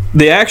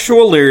 The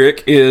actual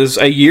lyric is,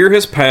 "A year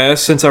has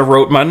passed since I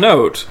wrote my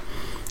note."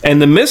 And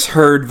the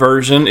misheard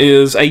version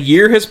is, "A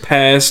year has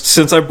passed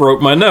since I broke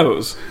my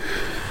nose."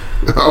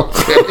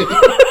 Okay.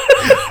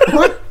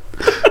 What?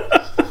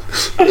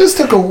 This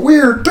took a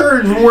weird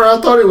turn from where I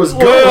thought it was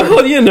going.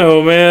 Well, you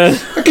know, man.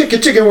 I kick a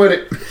chicken with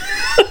it.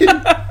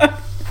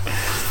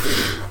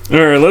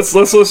 All right, let's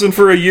listen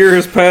for "A year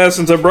has passed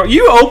since I broke."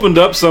 You opened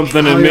up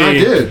something in me. I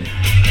did.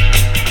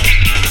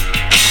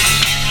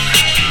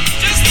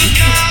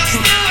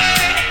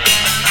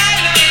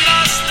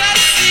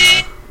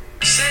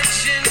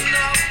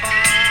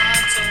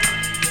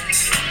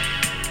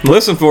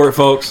 Listen for it,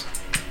 folks.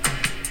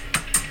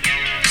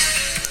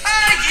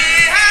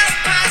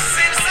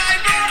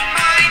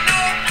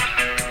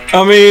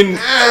 I mean,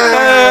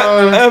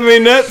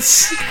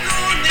 that's...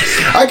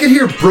 I could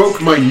hear "broke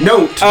my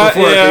note" before I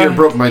could hear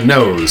 "broke my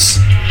nose."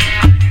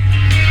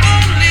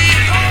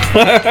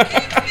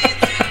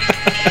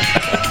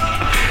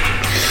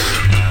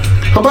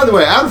 Oh, by the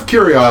way, out of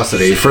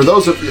curiosity, for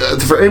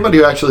anybody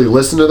who actually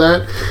listened to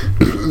that,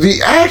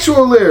 the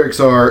actual lyrics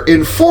are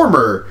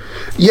 "Informer,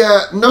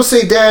 yeah, no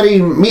say daddy,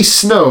 me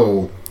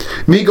snow,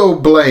 me go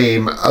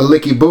blame, a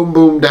licky boom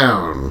boom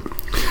down.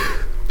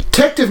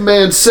 Detective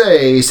man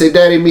say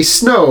daddy, me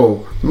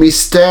snow, me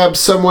stab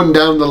someone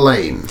down the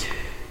lane."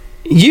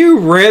 You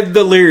read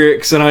the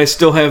lyrics, and I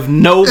still have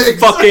no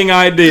fucking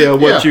idea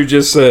what you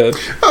just said.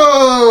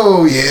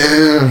 Oh,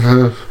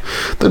 yeah.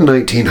 The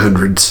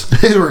 1900s.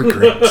 They were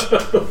great.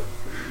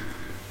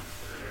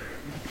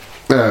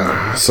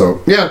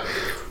 So, yeah.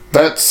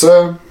 That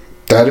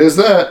is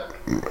that.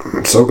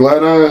 I'm so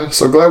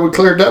glad we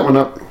cleared that one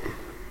up.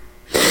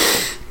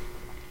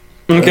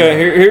 Okay,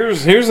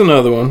 here's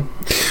another one.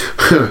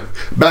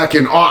 Back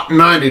in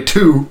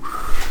 92.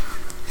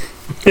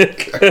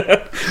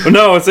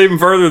 No, it's even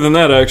further than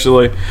that,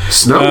 actually.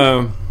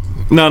 Snow?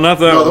 No, not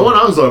that. No, the one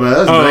I was talking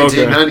about, that's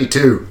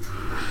 1992.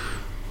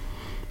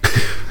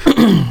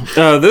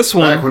 This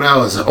one. Back when I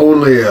was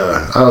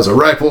a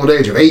ripe old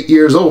age of 8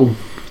 years old.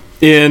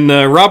 In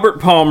Robert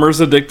Palmer's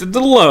 "Addicted to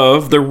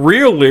Love," the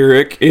real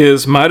lyric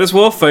is, "Might as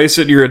well face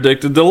it, you're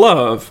addicted to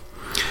love."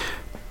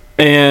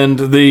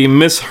 And the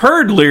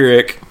misheard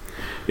lyric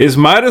is,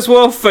 "Might as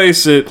well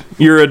face it,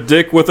 you're a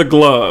dick with a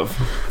glove."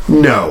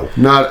 No,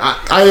 not.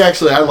 I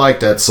like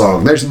that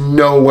song. There's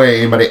no way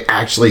anybody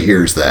actually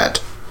hears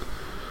that.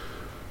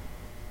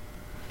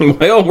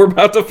 Well, we're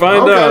about to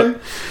find out.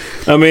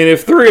 I mean,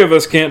 if three of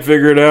us can't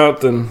figure it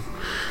out, then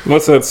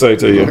what's that say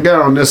to you? The guy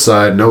on this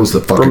side knows the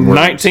fucking From words.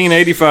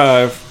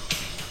 1985.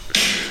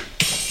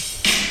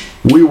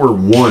 We were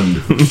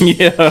one.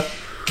 Yeah.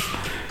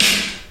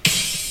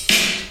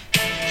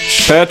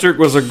 Patrick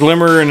was a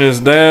glimmer in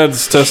his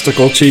dad's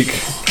testicle cheek.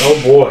 Oh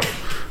boy.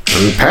 I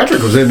mean,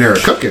 Patrick was in there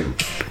cooking,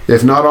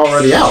 if not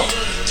already out.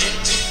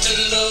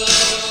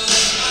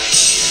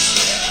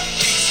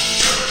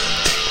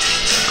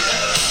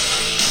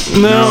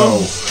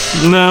 No.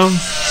 No.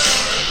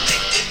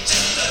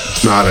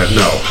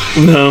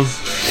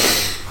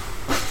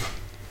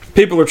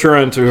 People are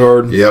trying too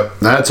hard. Yep,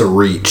 that's a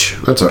reach.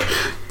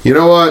 You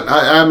know what?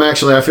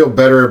 I feel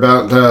better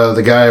about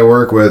the guy I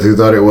work with who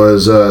thought it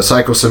was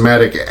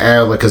psychosomatic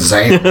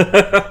alakazam.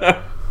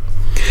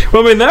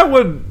 Well, I mean, that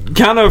would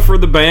kind of, for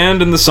the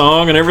band and the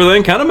song and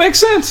everything, kind of make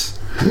sense.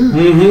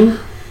 Mm-hmm.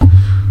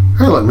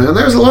 Hey, look, man,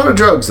 there's a lot of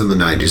drugs in the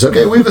 90s.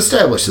 Okay, we've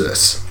established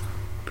this.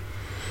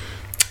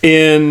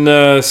 In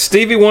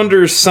Stevie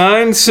Wonder's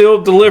 "Signed,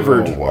 Sealed,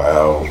 Delivered." Oh,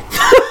 wow.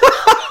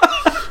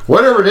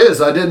 Whatever it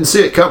is, I didn't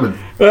see it coming.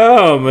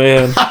 Oh,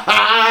 man.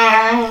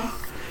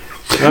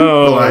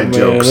 Oh, Blind man.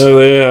 jokes. Oh,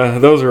 yeah,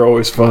 those are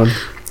always fun.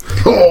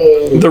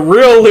 Oh. The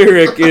real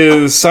lyric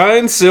is,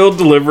 "Signed, sealed,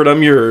 delivered,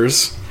 I'm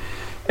yours."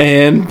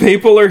 And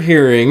people are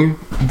hearing,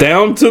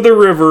 "Down to the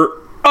river,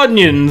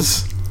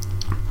 onions."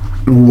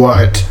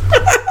 What?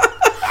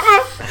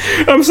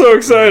 I'm so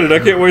excited. I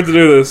can't wait to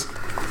do this.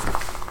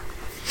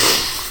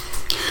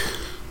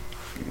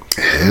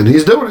 And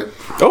he's doing it.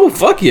 Oh,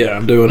 fuck yeah,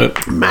 I'm doing it.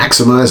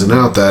 Maximizing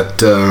out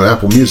that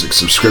Apple Music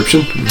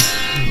subscription.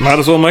 Might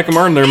as well make them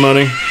earn their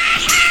money.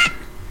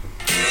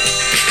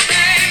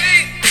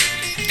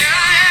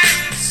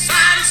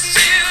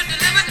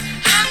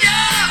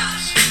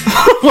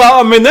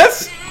 Well, number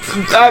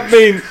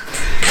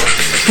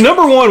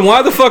one,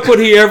 why the fuck would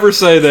he ever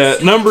say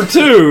that? Number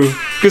two,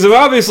 because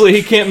obviously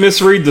he can't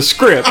misread the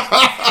script.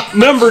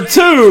 Number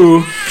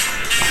two,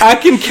 I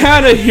can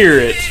kind of hear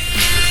it.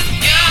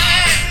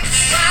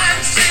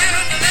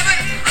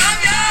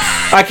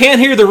 I can't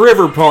hear the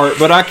river part,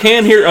 but I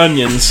can hear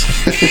onions.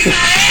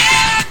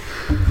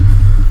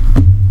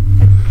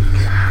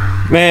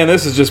 Man,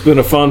 this has just been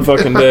a fun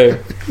fucking day.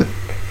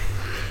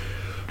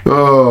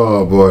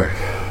 Oh, boy.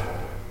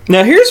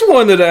 Now, here's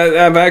one that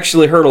I've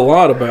actually heard a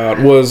lot about,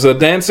 was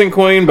Dancing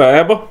Queen by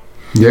ABBA.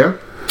 Yeah?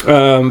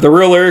 The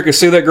real lyric is,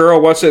 see that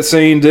girl, watch that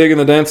scene, digging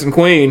the dancing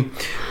queen.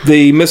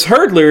 The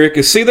misheard lyric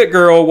is, see that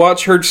girl,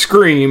 watch her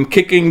scream,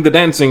 kicking the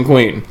dancing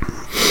queen.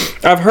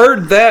 I've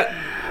heard that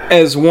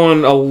as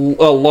one a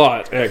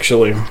lot,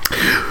 actually.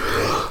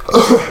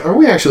 Are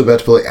we actually about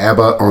to play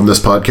ABBA on this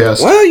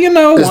podcast? Well, you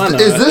know, why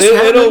not? Is this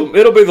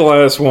it'll be the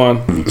last one.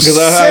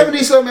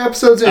 70-some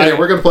episodes in here,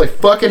 we're going to play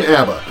fucking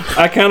ABBA.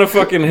 I kind of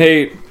fucking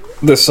hate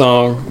this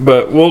song,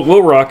 but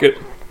we'll rock it.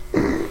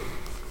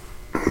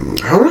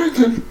 All right,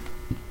 then.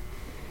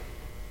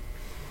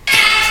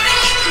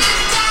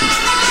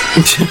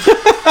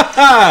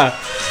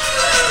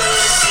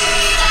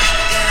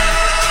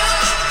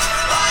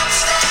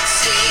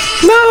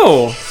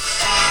 No.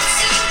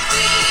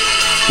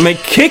 I mean,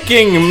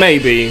 kicking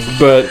maybe,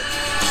 but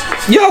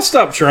y'all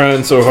stop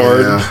trying so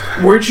hard.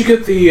 Yeah. Where'd you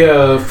get the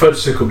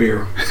fudgesicle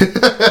beer?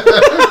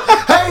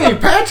 Hey,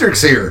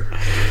 Patrick's here.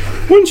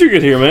 When did you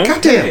get here, man?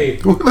 Goddamn. Hey.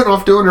 We've been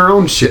off doing our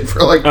own shit for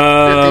like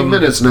 15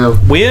 minutes now.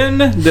 When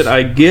did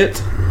I get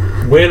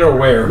When or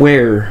where?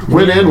 where?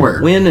 When and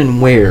where? When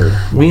and where?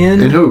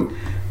 When And who?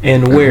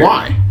 and where? And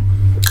why?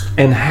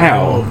 And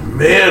how? Oh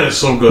man, it's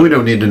so good. We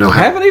don't need to know I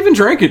how. haven't even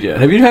drank it yet.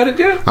 Have you had it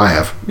yet? I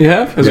have. You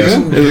have? Is Yes.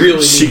 it good?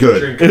 Really She need to good.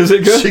 drink. Is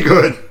it good? She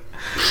good.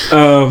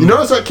 You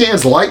notice that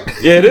can's light?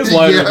 Yeah, it is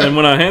lighter Yeah. than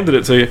when I handed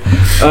it to you.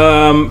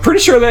 Pretty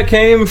sure that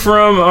came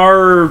from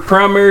our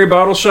primary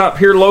bottle shop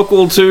here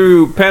local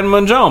to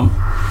Panmunjom.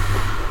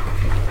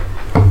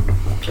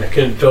 I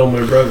couldn't tell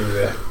my brother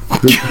that.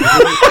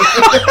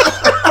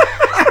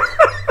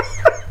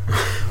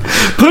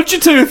 Put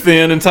your tooth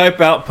in and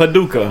type out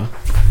Paducah.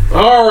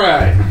 All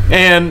right.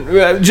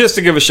 And just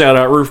to give a shout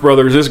out, Roof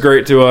Brothers is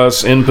great to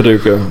us in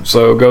Paducah.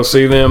 So go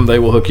see them. They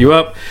will hook you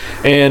up.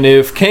 And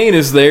if Kane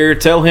is there,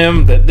 tell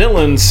him that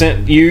Dylan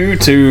sent you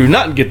to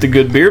not get the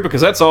good beer because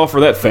that's all for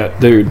that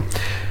fat dude.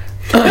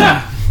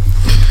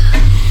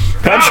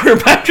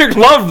 Patrick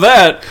loved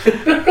that.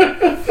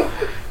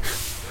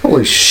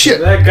 Holy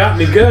shit. That got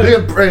me good.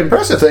 The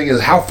impressive thing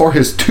is how far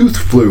his tooth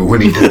flew when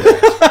he did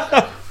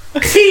that.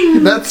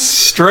 That's,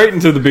 Straight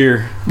into the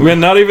beer. Man,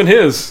 not even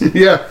his.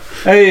 yeah.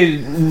 Hey,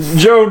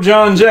 Joe,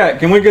 John, Jack,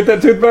 can we get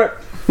that tooth back?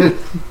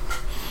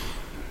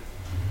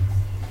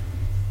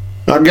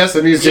 I'm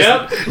guessing he's just.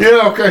 Yep.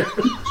 Yeah, okay.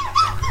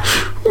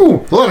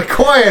 Ooh, a lot of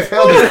quiet, a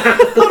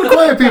lot of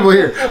quiet people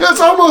here. It's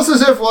almost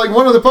as if like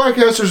one of the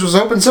podcasters was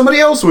hoping somebody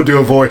else would do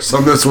a voice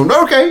on this one.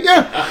 Okay,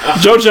 yeah.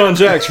 Joe, John,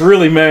 Jack's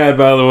really mad,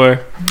 by the way.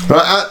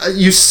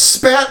 You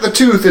spat the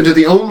tooth into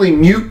the only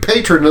mute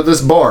patron of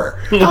this bar.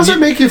 How does that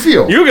make you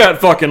feel? You got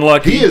fucking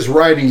lucky. He is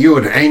writing you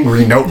an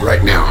angry note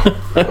right now.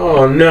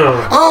 Oh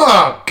no.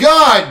 Oh,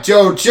 God,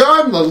 Joe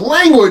John, the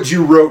language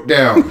you wrote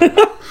down.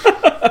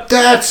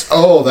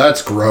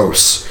 That's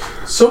gross.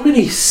 So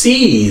many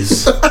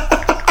C's.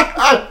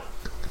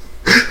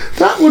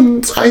 That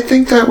one, I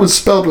think that was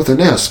spelled with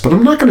an S, but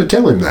I'm not going to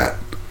tell him that.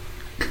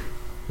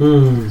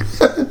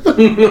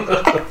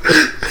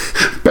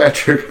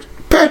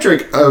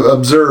 Patrick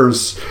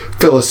observes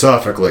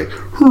philosophically.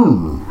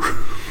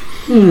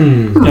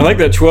 I like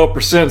that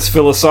 12%'s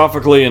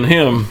philosophically in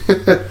him.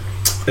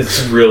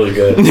 It's really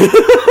good.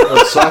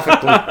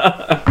 Philosophically.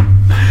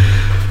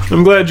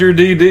 I'm glad your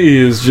DD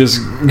is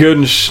just good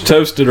and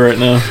toasted right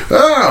now.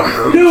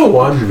 Oh, No,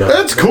 I'm not.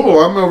 that's cool.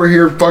 I'm over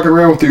here fucking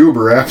around with the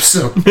Uber app,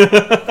 so.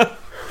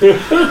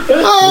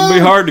 It'll be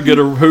hard to get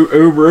a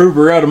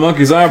Uber out of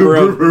Monkey's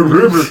eyebrow.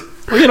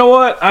 Well, you know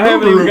what? I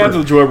haven't even got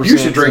to the 12%. You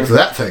should drink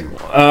that thing.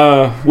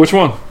 Which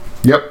one?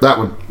 Yep, that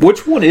one.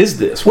 Which one is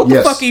this? What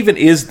Yes. the fuck even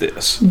is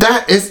this?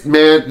 That is,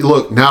 man.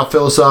 Look, now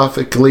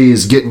philosophically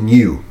is getting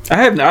you.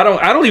 I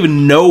don't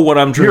even know what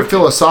I'm You're drinking.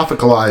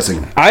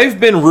 philosophicalizing. I've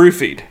been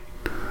roofied.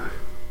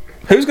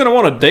 Who's gonna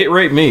want to date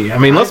rape me? I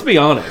mean, let's be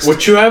honest.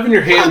 What you have in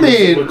your hand? I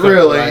doesn't mean, look like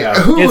really, what I have.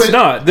 who? It's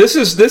not. This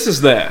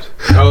is that.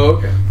 Oh,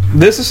 okay.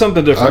 This is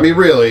something different. I mean,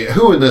 really,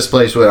 who in this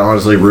place would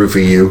honestly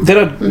roofie you? Did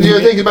I? Did you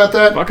think about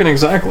that? Fucking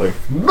exactly.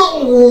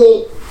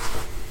 No.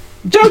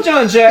 Joe,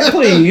 John, Jack,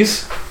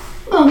 please.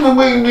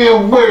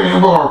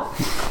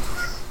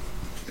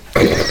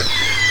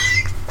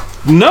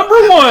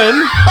 Number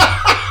one.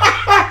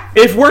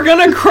 if we're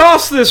gonna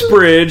cross this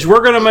bridge,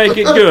 we're gonna make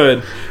it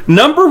good.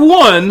 Number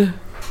one,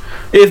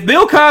 if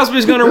Bill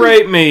Cosby's gonna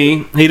rape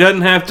me, he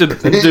doesn't have to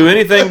do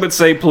anything but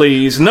say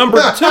please.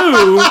 Number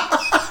two,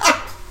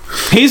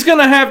 he's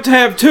gonna have to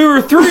have 2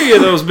 or 3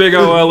 of those big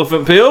old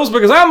elephant pills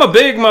because I'm a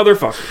big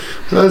motherfucker.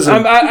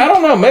 I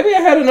don't know. Maybe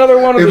I had another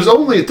one of It was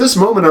only at this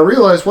moment I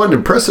realized what an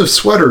impressive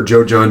sweater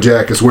Joe John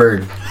Jack is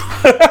wearing.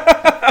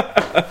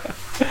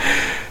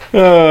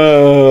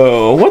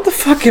 Oh, what the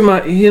fuck am I?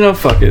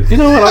 Fuck it. You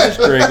know what? I'll just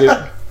drink it.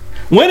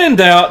 When in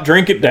doubt,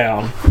 drink it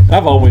down.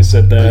 I've always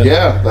said that.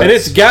 Yeah. And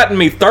it's gotten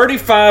me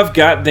 35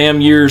 goddamn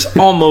years,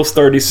 almost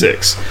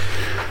 36.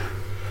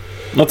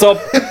 Let's all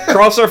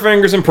cross our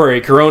fingers and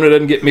pray Corona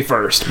doesn't get me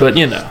first, but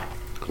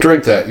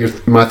Drink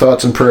that. My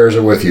thoughts and prayers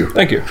are with you.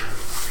 Thank you.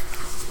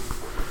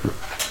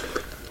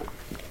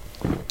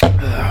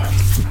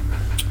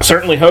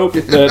 Certainly hope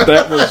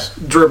that was...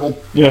 Dribble.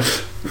 Yeah.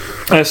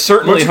 I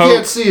certainly What you hope...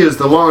 can't see is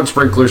the lawn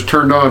sprinklers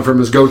turned on from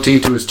his goatee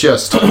to his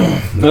chest.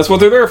 That's what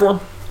they're there for.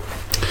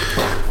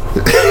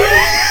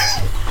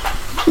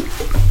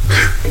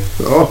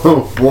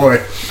 Oh,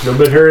 boy.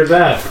 Nobody heard of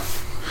that.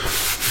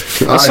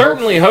 I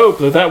certainly hope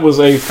that was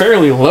a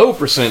fairly low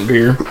 %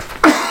 beer.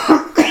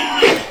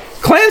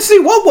 Clancy,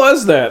 what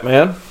was that,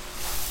 man?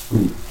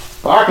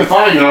 I can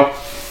find you.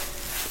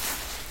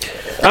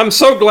 I'm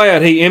so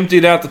glad he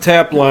emptied out the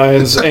tap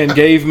lines and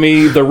gave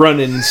me the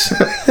run-ins.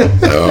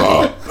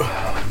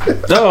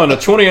 Oh, and a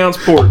 20-ounce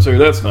port, too.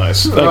 That's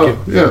nice.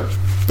 Thank you. Yeah.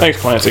 Thanks,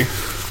 Clancy.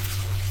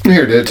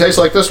 Here, did it taste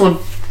like this one?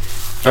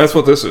 That's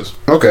what this is.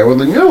 Okay, well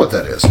then you know what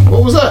that is.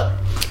 What was that?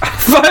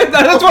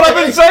 That's what I've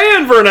been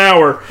saying for an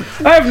hour.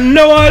 I have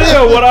no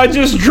idea what I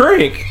just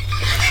drank.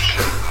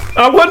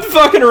 I wasn't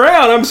fucking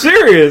around. I'm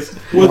serious.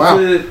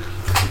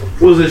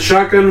 Was it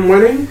Shotgun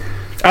Wedding?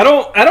 I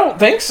don't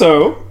think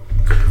so.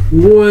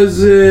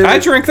 Was it I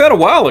drank that a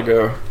while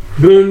ago.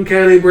 Boone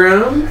County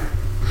Brown?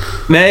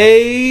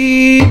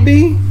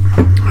 Maybe.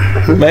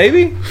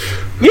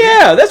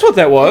 Yeah, that's what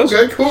that was.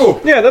 Okay, cool.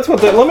 Yeah, that's what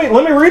that. Let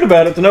me read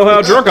about it to know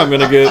how drunk I'm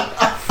gonna get.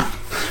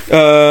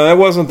 It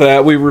wasn't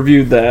that. We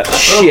reviewed that.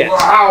 Shit.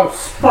 Wow.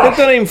 That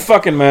doesn't even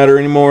fucking matter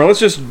anymore. Let's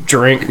just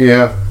drink.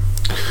 Yeah.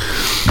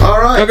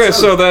 All right. Okay,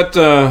 so that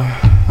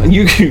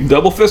you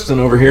double fisting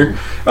over here.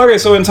 Okay,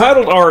 so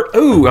entitled art.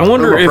 Ooh, I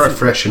wonder if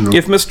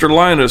Mr.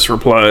 Linus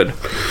replied.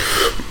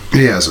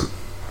 He hasn't.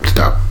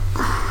 Stop.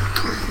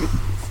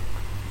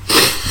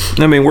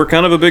 I mean, we're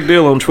kind of a big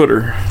deal on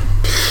Twitter.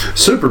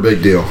 Super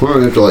big deal.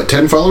 We're up to like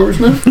 10 followers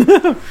now?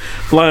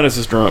 Linus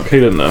is drunk. He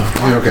didn't know.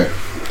 Yeah, okay.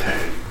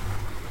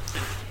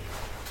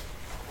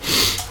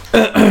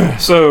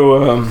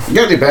 So, you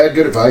got any bad,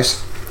 good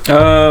advice?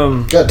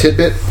 Got a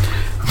tidbit?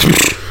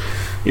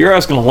 You're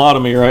asking a lot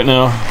of me right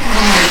now.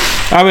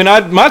 I mean,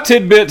 my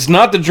tidbit's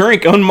not to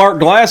drink unmarked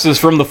glasses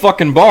from the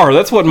fucking bar.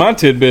 That's what my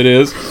tidbit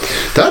is.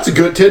 That's a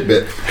good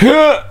tidbit.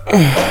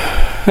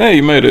 Hey,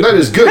 you made it. That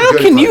is good. How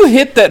can you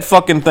hit that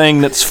fucking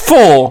thing that's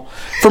full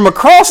from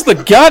across the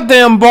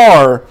goddamn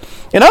bar,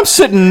 and I'm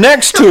sitting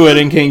next to it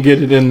and can't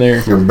get it in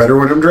there? I'm better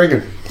when I'm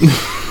drinking.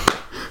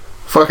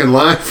 Fucking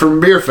line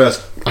from Beer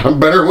Fest. I'm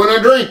better when I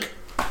drink.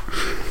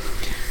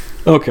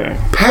 Okay.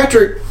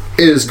 Patrick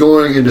is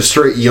going into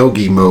straight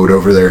yogi mode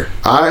over there.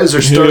 Eyes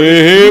are starting.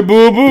 Hey,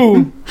 boo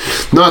boo.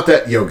 Not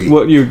that yogi.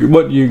 What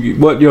yogi?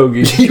 What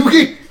yogi?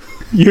 Yogi.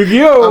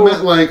 Yu-Gi-Oh! I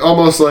meant like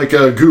almost like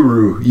a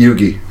guru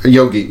yogi.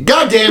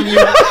 God damn you!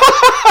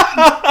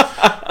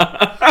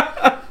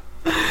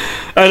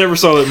 I never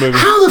saw that movie.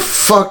 How the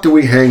fuck do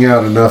we hang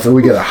out enough and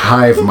we get a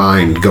hive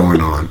mind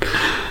going on?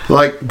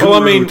 Like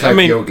guru type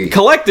yogi.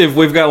 Collective,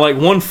 we've got like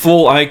one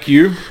full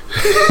IQ.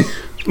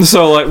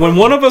 So like when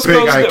one of us big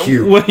goes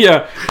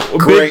IQ.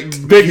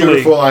 Great, big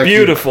beautiful league, IQ.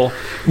 beautiful.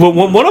 Well,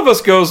 when one of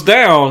us goes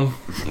down,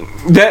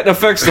 that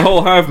affects the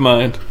whole hive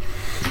mind.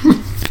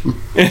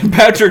 And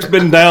Patrick's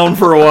been down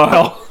for a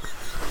while.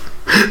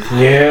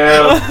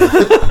 Yeah.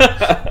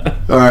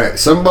 All right,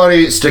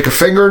 somebody stick a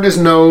finger in his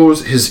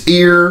nose, his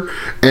ear,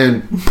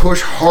 and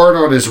push hard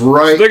on his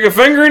right. Stick a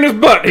finger in his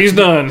butt. He's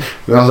done.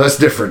 Well, that's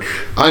different.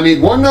 I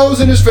need one nose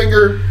in his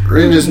finger,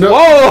 in his nose.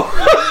 Whoa!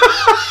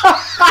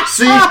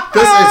 See,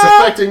 this is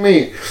affecting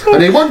me. I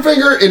need one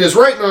finger in his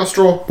right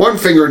nostril, one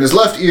finger in his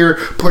left ear,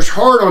 push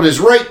hard on his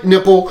right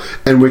nipple,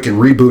 and we can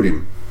reboot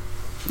him.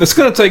 It's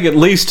going to take at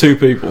least 2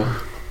 people.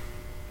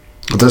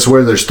 That's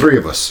where there's 3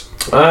 of us.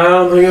 I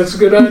don't think that's a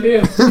good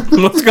idea.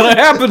 What's going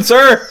to happen,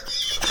 sir?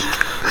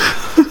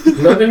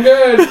 Nothing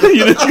good.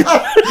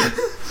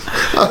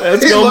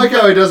 I like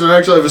how he doesn't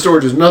actually have a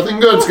story. Just nothing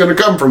good's going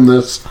to come from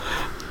this.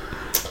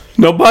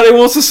 Nobody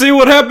wants to see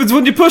what happens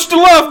when you push the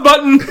love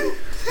button.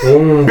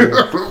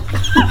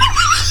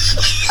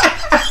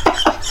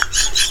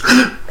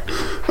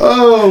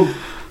 Oh.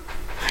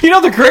 You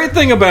know, the great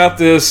thing about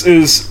this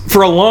is,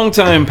 for a long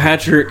time,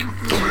 Patrick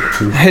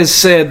has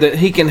said that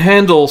he can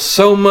handle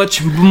so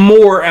much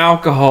more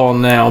alcohol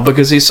now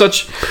because he's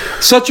such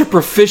a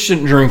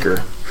proficient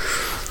drinker.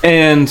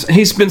 And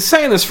he's been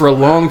saying this for a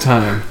long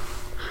time.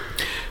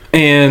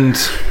 And,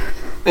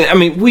 I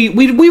mean, we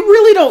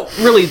really don't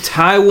really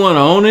tie one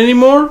on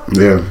anymore.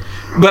 Yeah.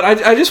 But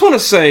I just want to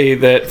say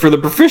that for the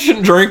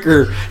proficient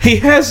drinker, he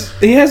has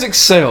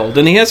excelled,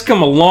 and he has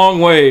come a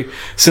long way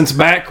since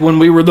back when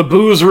we were the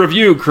Booze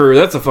Review crew.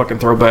 That's a fucking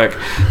throwback.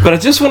 But I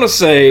just want to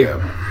say,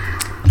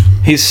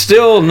 he's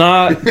still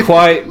not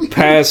quite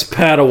past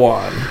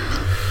Padawan.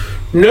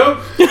 Nope.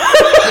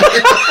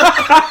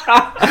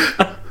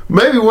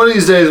 Maybe one of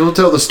these days we'll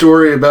tell the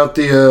story about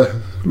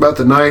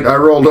the night I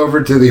rolled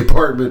over to the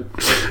apartment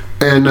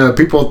and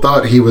people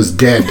thought he was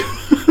dead.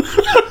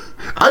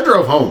 I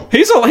drove home.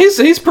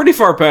 He's pretty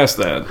far past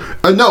that.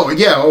 No,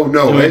 yeah, oh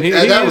no, I mean,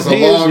 that was a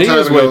long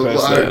time ago. Way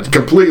past that.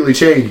 Completely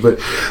changed. But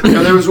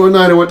there was one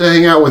night I went to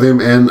hang out with him,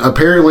 and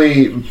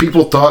apparently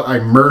people thought I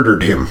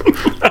murdered him.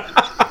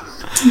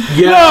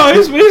 Yeah. No,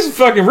 he's a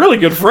fucking really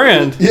good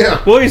friend.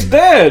 Yeah. Well, he's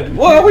dead.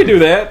 Well, we do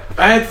that.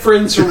 I had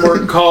friends from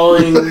work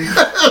calling.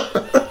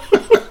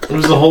 It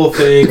was the whole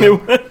thing.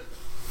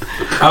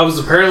 I was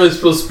apparently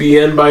supposed to be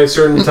in by a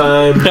certain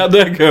time. How'd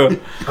that go?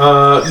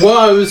 Well,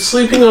 I was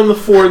sleeping on the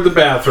floor of the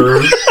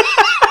bathroom.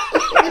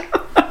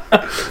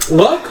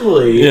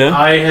 Luckily,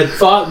 I had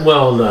thought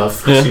well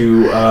enough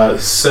to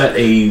set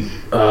a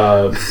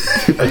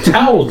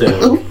towel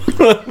down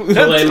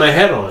to lay my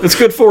head on. It's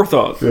good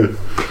forethought.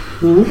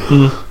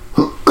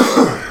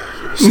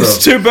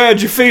 It's too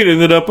bad your feet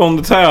ended up on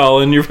the towel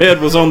and your head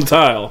was on the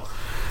tile.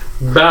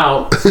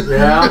 About,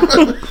 yeah.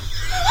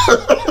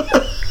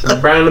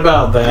 Round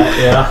about that,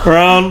 yeah.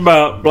 Round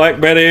about Black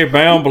Betty,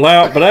 bound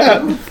out, but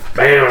that.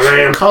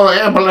 Bam, Call it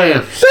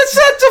ambulance.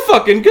 That's a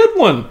fucking good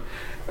one.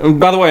 And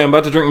by the way, I'm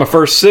about to drink my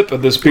first sip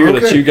of this beer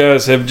that you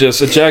guys have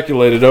just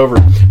ejaculated over.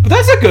 But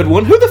that's a good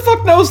one. Who the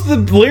fuck knows the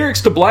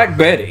lyrics to Black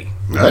Betty?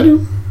 I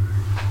do.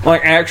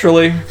 Like,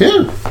 actually?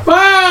 Yeah.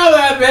 wow,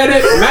 that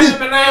Betty,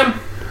 bam.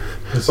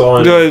 That's all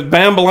I know.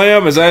 Bam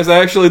Balam, is that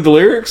actually the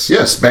lyrics?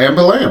 Yes, Bam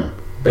Balam.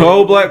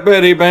 Oh, Black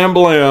Betty, bam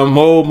balam.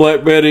 Oh,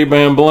 Black Betty,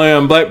 bam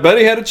balam. Black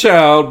Betty had a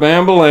child,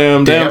 bam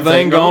balam. Damn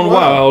thing gone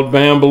wild,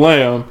 bam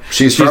balam.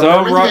 She's from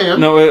Birmingham.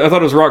 No, I thought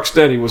it was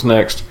Rocksteady was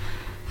next.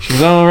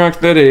 She's on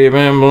Rocksteady,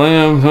 bam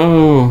balam.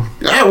 Oh.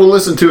 I will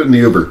listen to it in the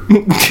Uber.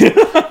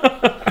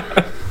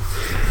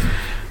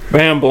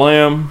 Bam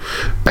balam.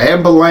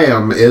 Bam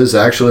Balam is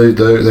actually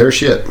their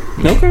shit.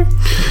 Okay.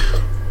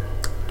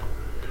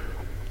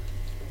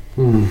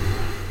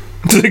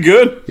 Is it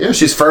good? Yeah,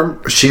 she's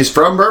from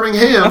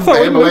Birmingham. I thought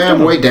we Bam moved Balam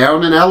on. way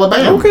down in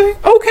Alabama.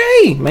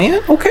 Okay,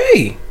 man.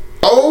 Okay.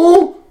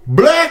 Oh,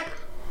 Black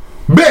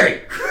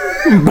Betty.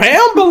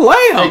 Bam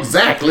balam.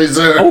 Exactly,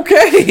 sir.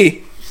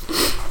 Okay.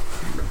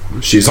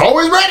 She's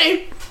always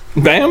ready.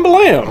 Bam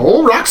balam.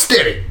 Oh, rock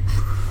steady.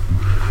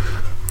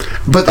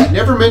 But they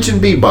never mentioned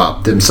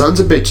Bebop, them sons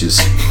of bitches.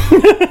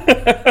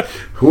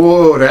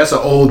 Whoa, that's an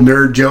old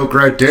nerd joke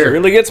right there.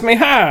 Really gets me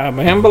high,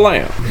 bam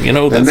balam. You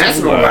know And that's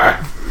a no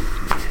lie.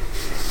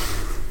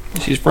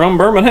 She's from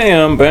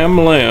Birmingham, bam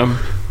balam.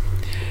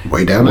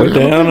 Way down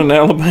in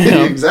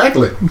Alabama.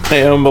 Exactly.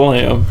 Bam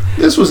balam.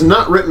 This was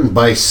not written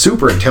by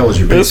super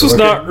intelligent people. This was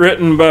okay? not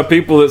written by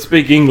people that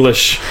speak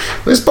English.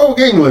 They spoke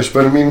English,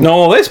 but I mean...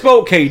 No, they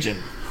spoke Cajun.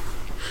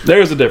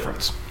 There's a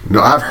difference.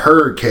 No, I've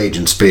heard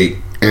Cajun speak,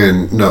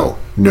 and no.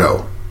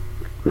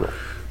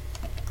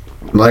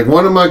 Like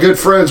one of my good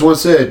friends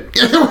once said...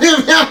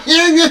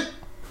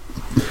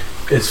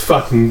 It's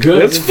fucking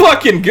good. It's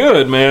fucking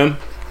good, man.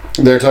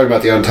 They're talking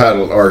about the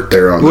untitled art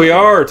there on We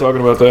are talking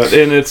about that,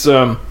 and it's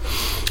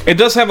it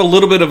does have a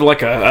little bit of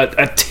like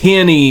a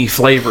tinny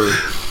flavor,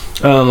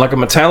 like a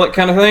metallic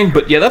kind of thing.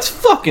 But yeah, that's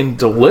fucking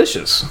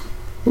delicious.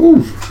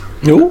 Ooh.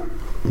 Ooh,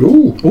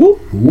 Ooh.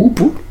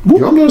 ooh.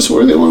 Y'all notice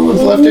where the only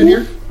ones left in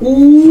here? I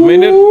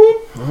mean,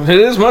 it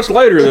is much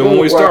later than when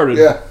we started.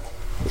 Yeah.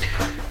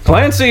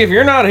 Clancy, if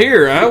you're not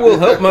here, I will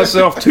help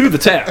myself to the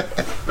tap.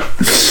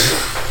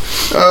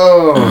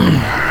 Oh.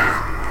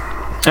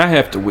 I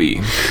have to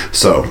wee.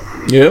 So,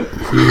 Yep.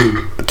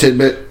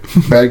 tidbit,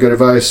 bad good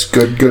advice,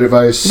 good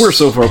advice. We're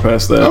so far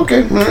past that.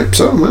 Okay, all right.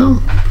 So,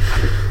 well,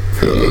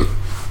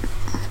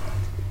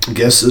 I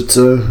guess it's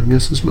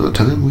about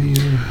time we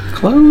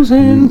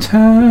Closing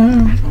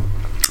time.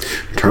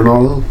 turn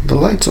all the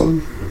lights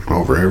on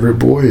over every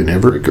boy and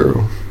every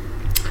girl.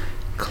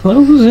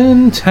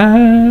 Closing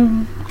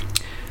time.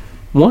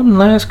 One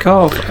last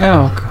call for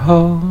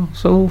alcohol.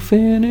 So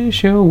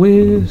finish your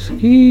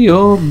whiskey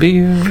or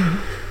beer.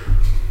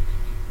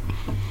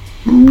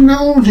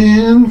 No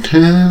in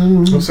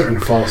town. I'm starting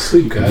to fall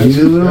asleep, guys.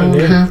 You don't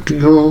Goddamn. have to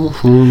go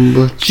home,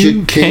 but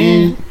you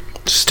can't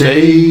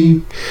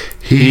stay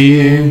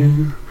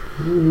here.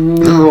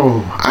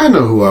 Oh, I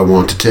know who I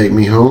want to take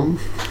me home.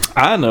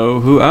 I know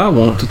who I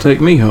want to take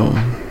me home.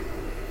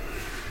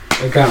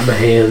 I got my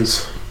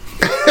hands.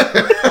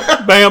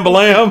 Bam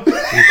balam.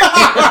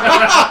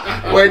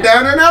 Way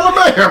down in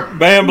Alabama.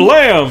 Bam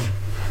balam.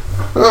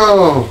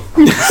 Oh,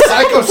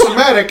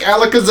 psychosomatic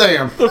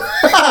alakazam.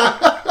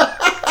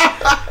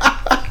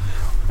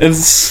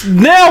 It's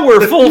now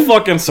we're full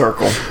fucking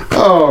circle.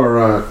 All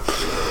right.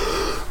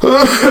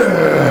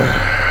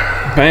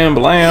 Bam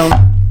balam.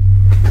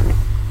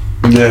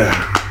 Yeah.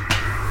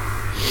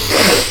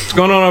 What's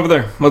going on over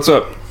there? What's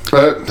up?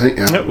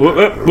 Yeah.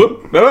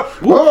 Whoop.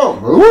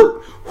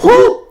 Whoa!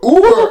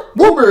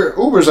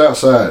 Uber's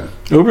outside.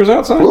 Uber's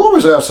outside?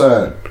 Uber's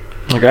outside.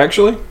 Like,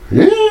 actually?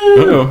 Yeah.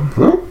 Uh-oh.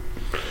 Well,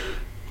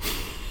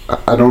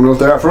 I don't know if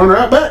they're out front or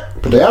out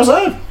back, but they're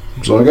outside.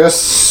 So I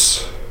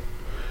guess.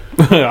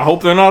 I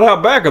hope they're not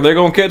out back, or they're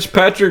going to catch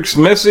Patrick's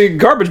messy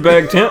garbage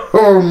bag tent.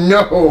 Oh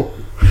no!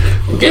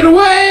 Get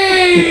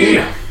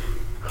away!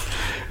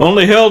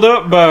 Only held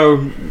up by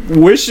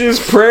wishes,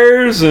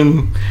 prayers,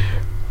 and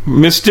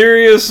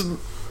mysterious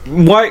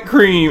white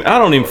cream. I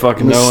don't even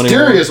fucking know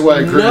anymore. Mysterious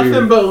white cream.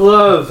 Nothing but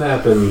love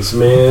happens,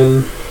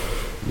 man.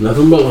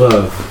 Nothing but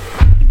love.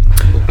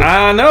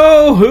 I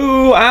know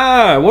who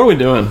I. What are we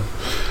doing?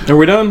 Are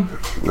we done?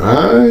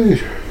 I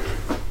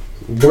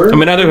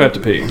mean, I do have to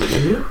pee.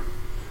 Yeah.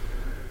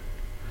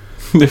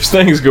 There's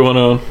things going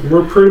on.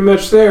 We're pretty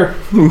much there.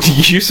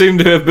 You seem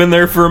to have been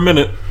there for a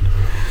minute.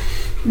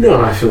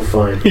 No, I feel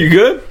fine. You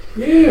good?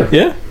 Yeah.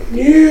 Yeah?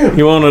 Yeah.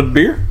 You want a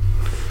beer?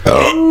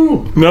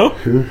 Oh. No?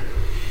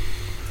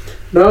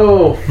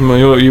 No.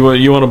 You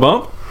want a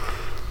bump?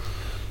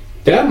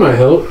 That might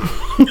help.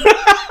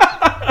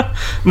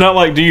 Not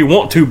like, do you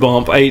want to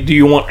bump? Do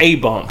you want a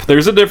bump?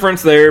 There's a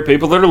difference there.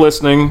 People that are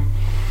listening.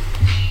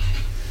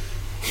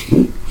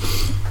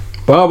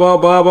 Ba ba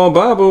ba ba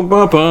ba ba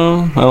ba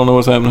ba. I don't know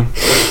what's happening.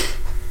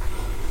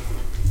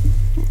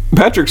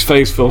 Patrick's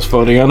face feels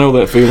funny. I know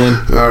that feeling.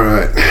 All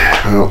right.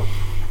 Well,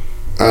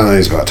 I think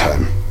it's about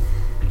time.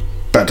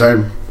 About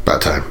time.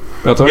 About time.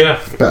 About time? Yeah.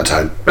 About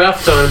time.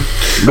 Bath time.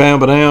 Bam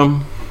ba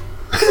dam.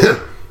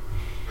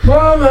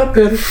 Well, not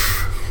good.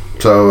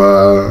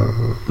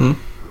 So,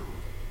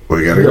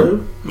 we gotta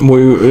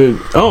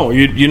go.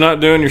 You're not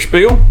doing your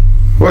spiel?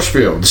 What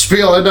spiel? The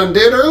spiel I done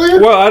did earlier?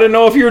 Well, I didn't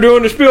know if you were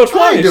doing the spiel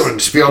twice. I ain't doing the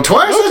spiel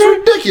twice. Okay. That's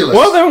ridiculous.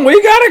 Well, then we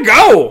gotta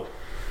go.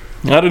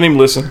 I didn't even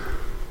listen.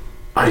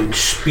 I'm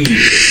speed.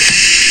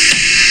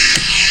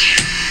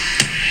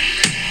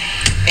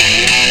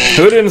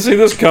 Who didn't see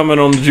this coming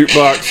on the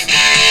jukebox?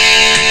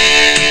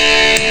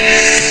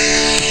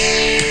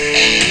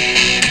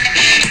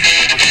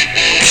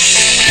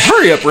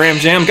 Hurry up, Ram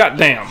Jam.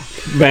 Goddamn.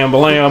 Bam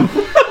Balam.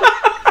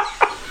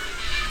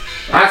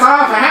 That's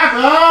all for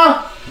happy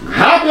hour.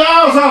 Happy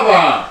hour's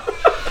over.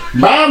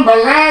 Bam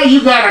Balam,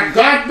 you got a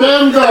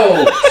goddamn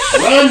goal.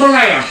 Bam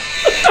Balam.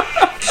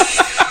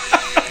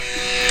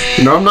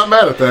 You know, I'm not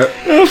mad at that.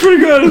 That's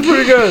pretty good. That's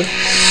pretty good.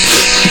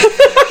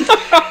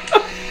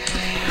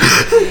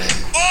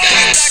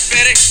 Black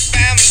Betty,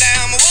 bam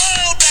lamb,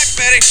 whoa, Black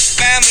Betty,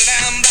 bam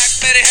lamb, Black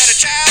Betty had a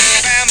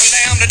child, bam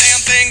lamb, the damn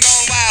thing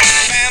gone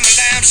wild, bam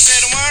lamb, she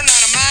said a word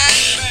not of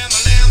mine, bam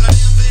lamb, the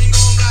damn thing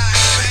gone blind,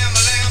 bam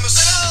lamb, I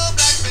said, oh,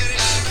 Black Betty,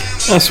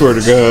 I swear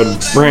to God,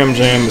 Ram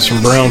Jam is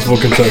from Brownsville,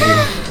 Kentucky.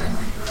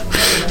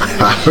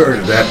 I heard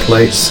of that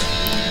place.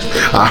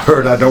 I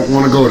heard I don't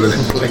want to go to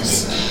that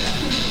place.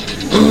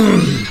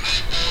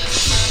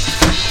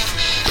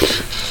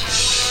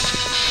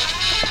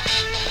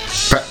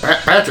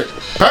 Patrick.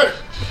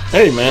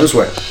 Hey, man. This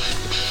way.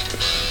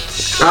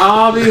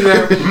 I'll be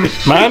there.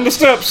 Mind the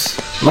steps.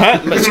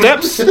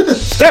 Steps.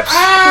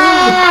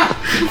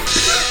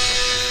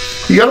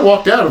 You gotta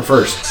walk down them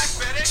first.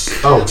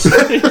 Oh.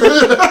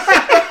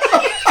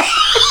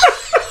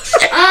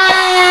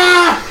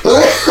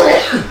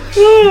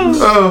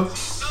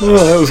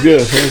 Oh, that was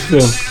good. That was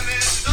good.